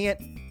you can't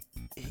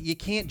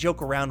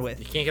joke around with.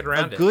 You can't get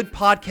around it. A good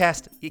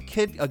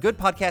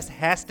podcast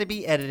has to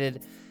be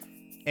edited,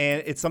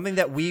 and it's something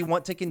that we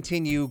want to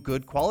continue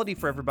good quality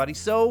for everybody.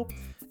 So,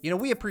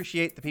 we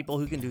appreciate the people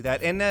who can do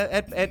that, and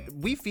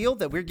we feel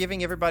that we're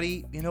giving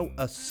everybody,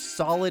 a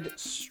solid,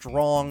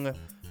 strong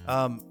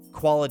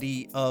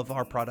quality of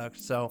our product.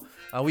 So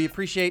we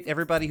appreciate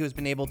everybody who's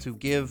been able to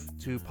give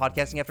to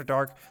Podcasting After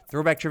Dark,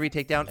 Throwback Trivia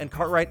Takedown, and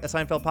Cartwright, a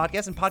Seinfeld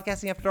podcast, and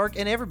Podcasting After Dark,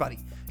 and everybody,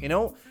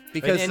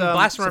 because and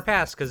Blast from Our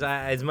Past, because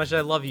as much as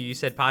I love you, you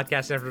said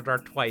Podcasting After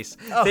Dark twice.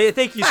 Oh.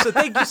 Thank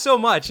you so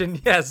much. And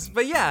yes,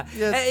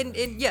 and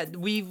yeah,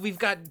 we've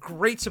got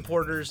great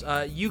supporters.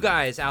 You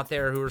guys out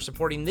there who are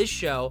supporting this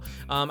show.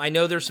 I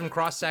know there's some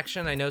cross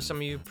section. I know some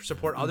of you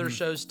support other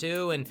shows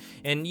too, and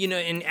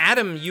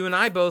Adam, you and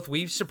I both,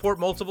 we support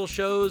multiple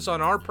shows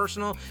on our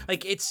personal.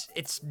 Like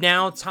it's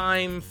now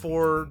time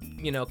for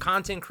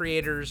content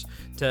creators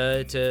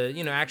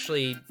to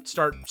actually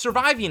start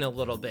surviving a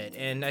little bit,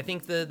 and I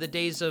think the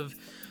days of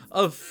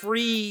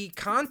free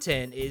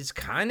content is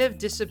kind of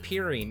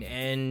disappearing,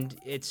 and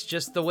it's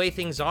just the way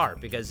things are,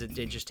 because it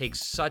just takes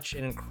such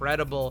an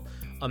incredible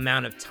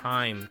amount of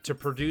time to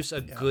produce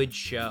a good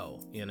show.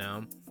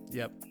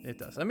 Yep, it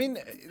does. I mean,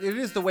 it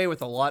is the way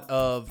with a lot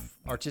of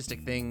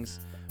artistic things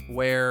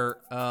where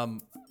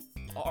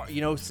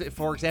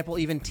for example,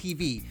 even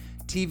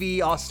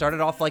TV started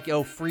off like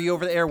free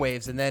over the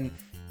airwaves, and then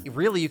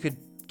really you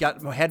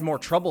had more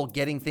trouble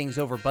getting things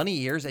over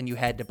bunny ears, and you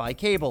had to buy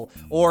cable,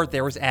 or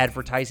there was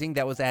advertising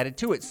that was added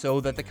to it so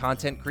that the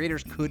content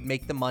creators could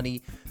make the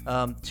money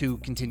to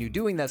continue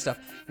doing that stuff.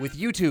 With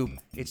YouTube,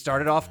 it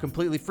started off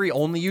completely free.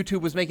 Only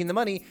YouTube was making the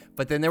money,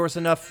 but then there was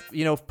enough,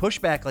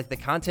 pushback, like the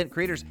content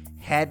creators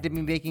had to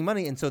be making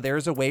money, and so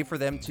there's a way for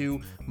them to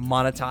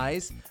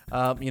monetize,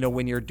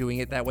 when you're doing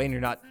it that way and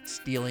you're not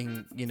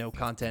stealing,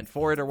 content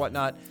for it or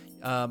whatnot.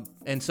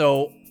 And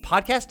so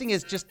podcasting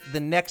is just the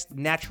next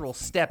natural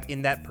step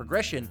in that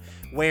progression,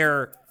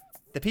 where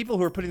the people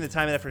who are putting the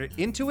time and effort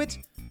into it,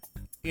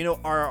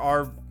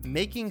 are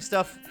making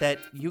stuff that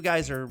you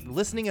guys are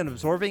listening and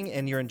absorbing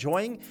and you're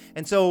enjoying.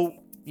 And so,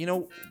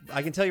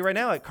 I can tell you right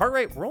now at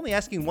Cartwright, we're only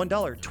asking $1,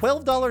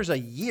 $12 a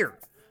year.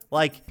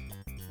 Like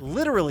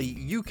literally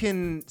you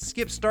can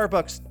skip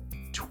Starbucks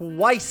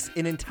twice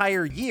an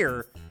entire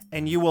year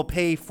and you will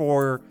pay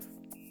for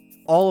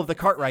all of the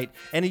Cartwright.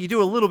 And you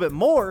do a little bit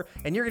more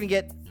and you're going to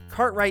get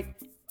Cartwright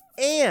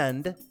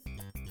and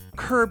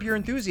Curb Your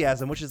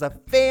Enthusiasm, which is a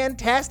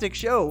fantastic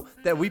show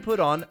that we put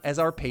on as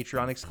our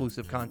Patreon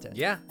exclusive content.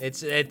 Yeah,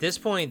 it's at this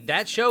point,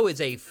 that show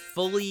is a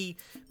fully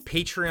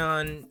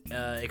Patreon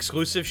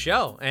exclusive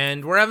show,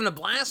 and we're having a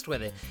blast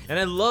with it. And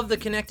I love the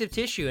connective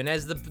tissue. And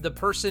as the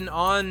person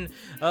on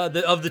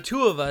of the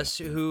two of us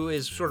who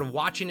is sort of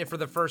watching it for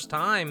the first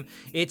time,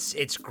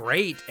 it's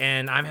great,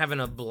 and I'm having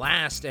a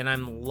blast, and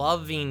I'm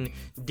loving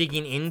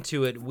digging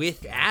into it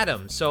with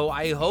Adam. So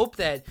I hope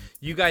that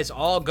you guys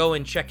all go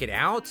and check it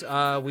out.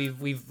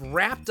 We've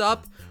wrapped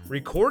up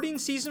recording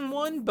season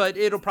 1, but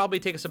it'll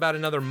probably take us about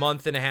another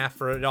month and a half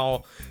for it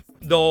all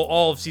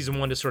of season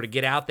 1 to sort of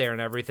get out there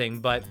and everything.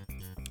 But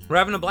we're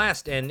having a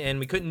blast, and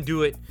we couldn't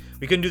do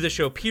the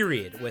show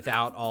period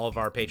without all of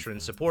our Patreon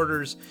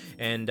supporters,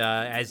 and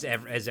as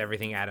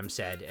everything Adam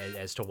said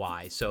as to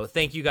why. So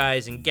thank you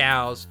guys and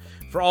gals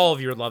for all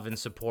of your love and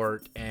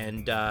support,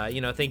 and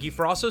thank you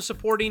for also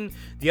supporting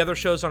the other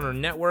shows on our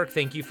network.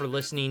 Thank you for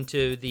listening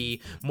to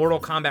the Mortal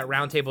Kombat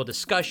Roundtable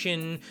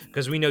discussion,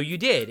 because we know you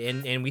did,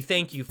 and we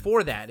thank you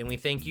for that, and we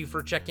thank you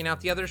for checking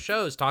out the other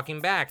shows,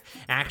 Talking Back,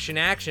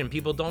 Action,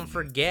 People Don't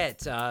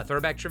Forget,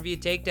 Throwback Trivia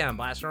Takedown,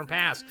 Blast from Our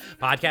Past,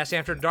 Podcast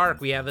After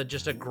Dark. We have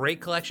just a great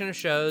collection of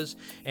shows,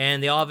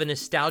 and they all have a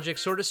nostalgic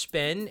sort of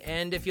spin.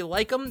 And if you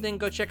like them, then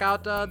go check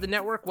out the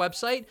network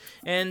website,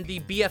 and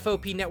the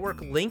BFOP network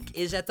link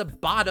is at the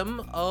bottom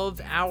of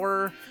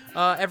our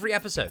every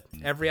episode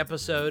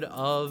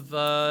of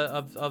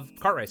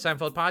Cartwright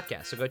Seinfeld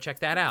podcast. So go check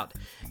that out.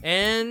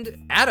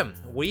 And Adam,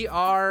 we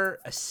are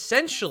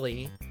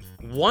essentially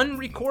one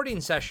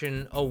recording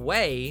session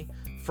away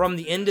from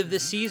the end of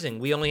this season.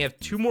 We only have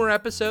 2 more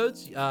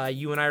episodes.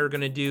 You and I are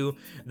going to do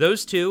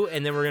those 2,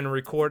 and then we're going to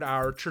record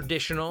our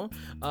traditional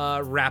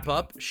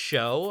wrap-up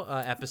show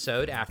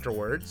episode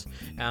afterwards.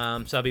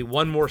 So that'll be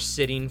 1 more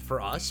sitting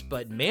for us.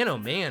 But man, oh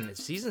man,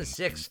 season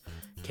 6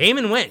 came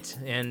and went,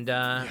 and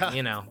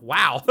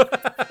wow.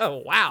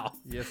 Wow.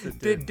 Yes, it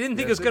did. Didn't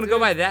think it was going to go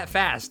by that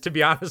fast, to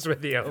be honest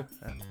with you.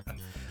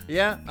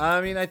 Yeah,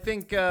 I mean, I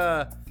think,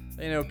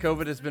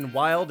 COVID has been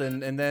wild,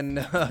 and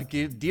then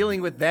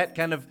dealing with that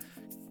kind of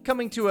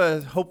coming to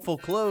a hopeful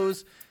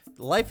close,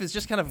 life is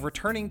just kind of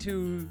returning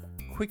to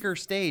quicker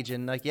stage,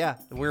 and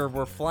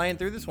we're flying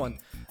through this one.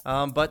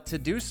 But to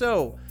do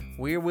so,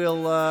 we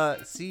will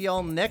see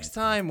y'all next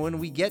time when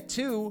we get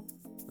to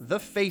The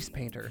Face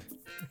Painter.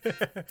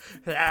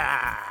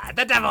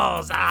 The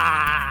Devils!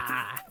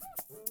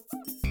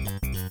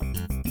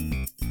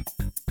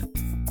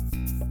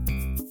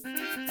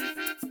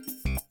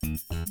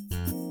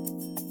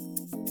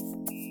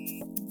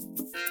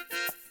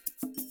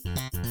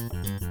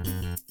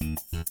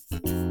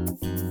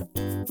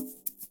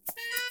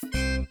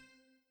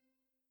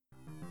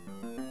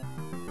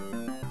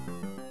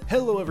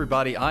 Hello,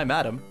 everybody. I'm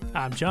Adam.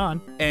 I'm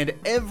John. And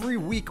every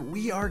week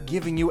we are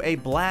giving you a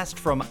blast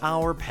from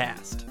our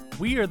past.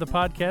 We are the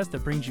podcast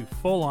that brings you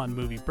full-on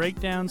movie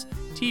breakdowns,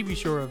 TV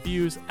show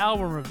reviews,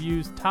 album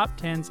reviews, top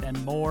 10s,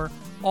 and more,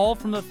 all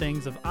from the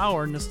things of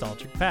our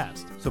nostalgic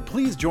past. So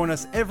please join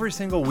us every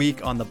single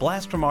week on the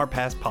Blast from Our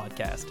Past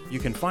podcast. You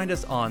can find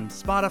us on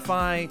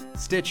Spotify,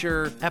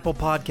 Stitcher, Apple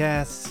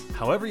Podcasts.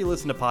 However you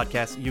listen to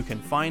podcasts, you can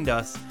find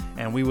us,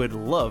 and we would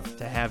love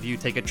to have you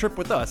take a trip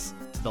with us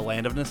to the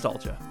land of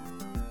nostalgia.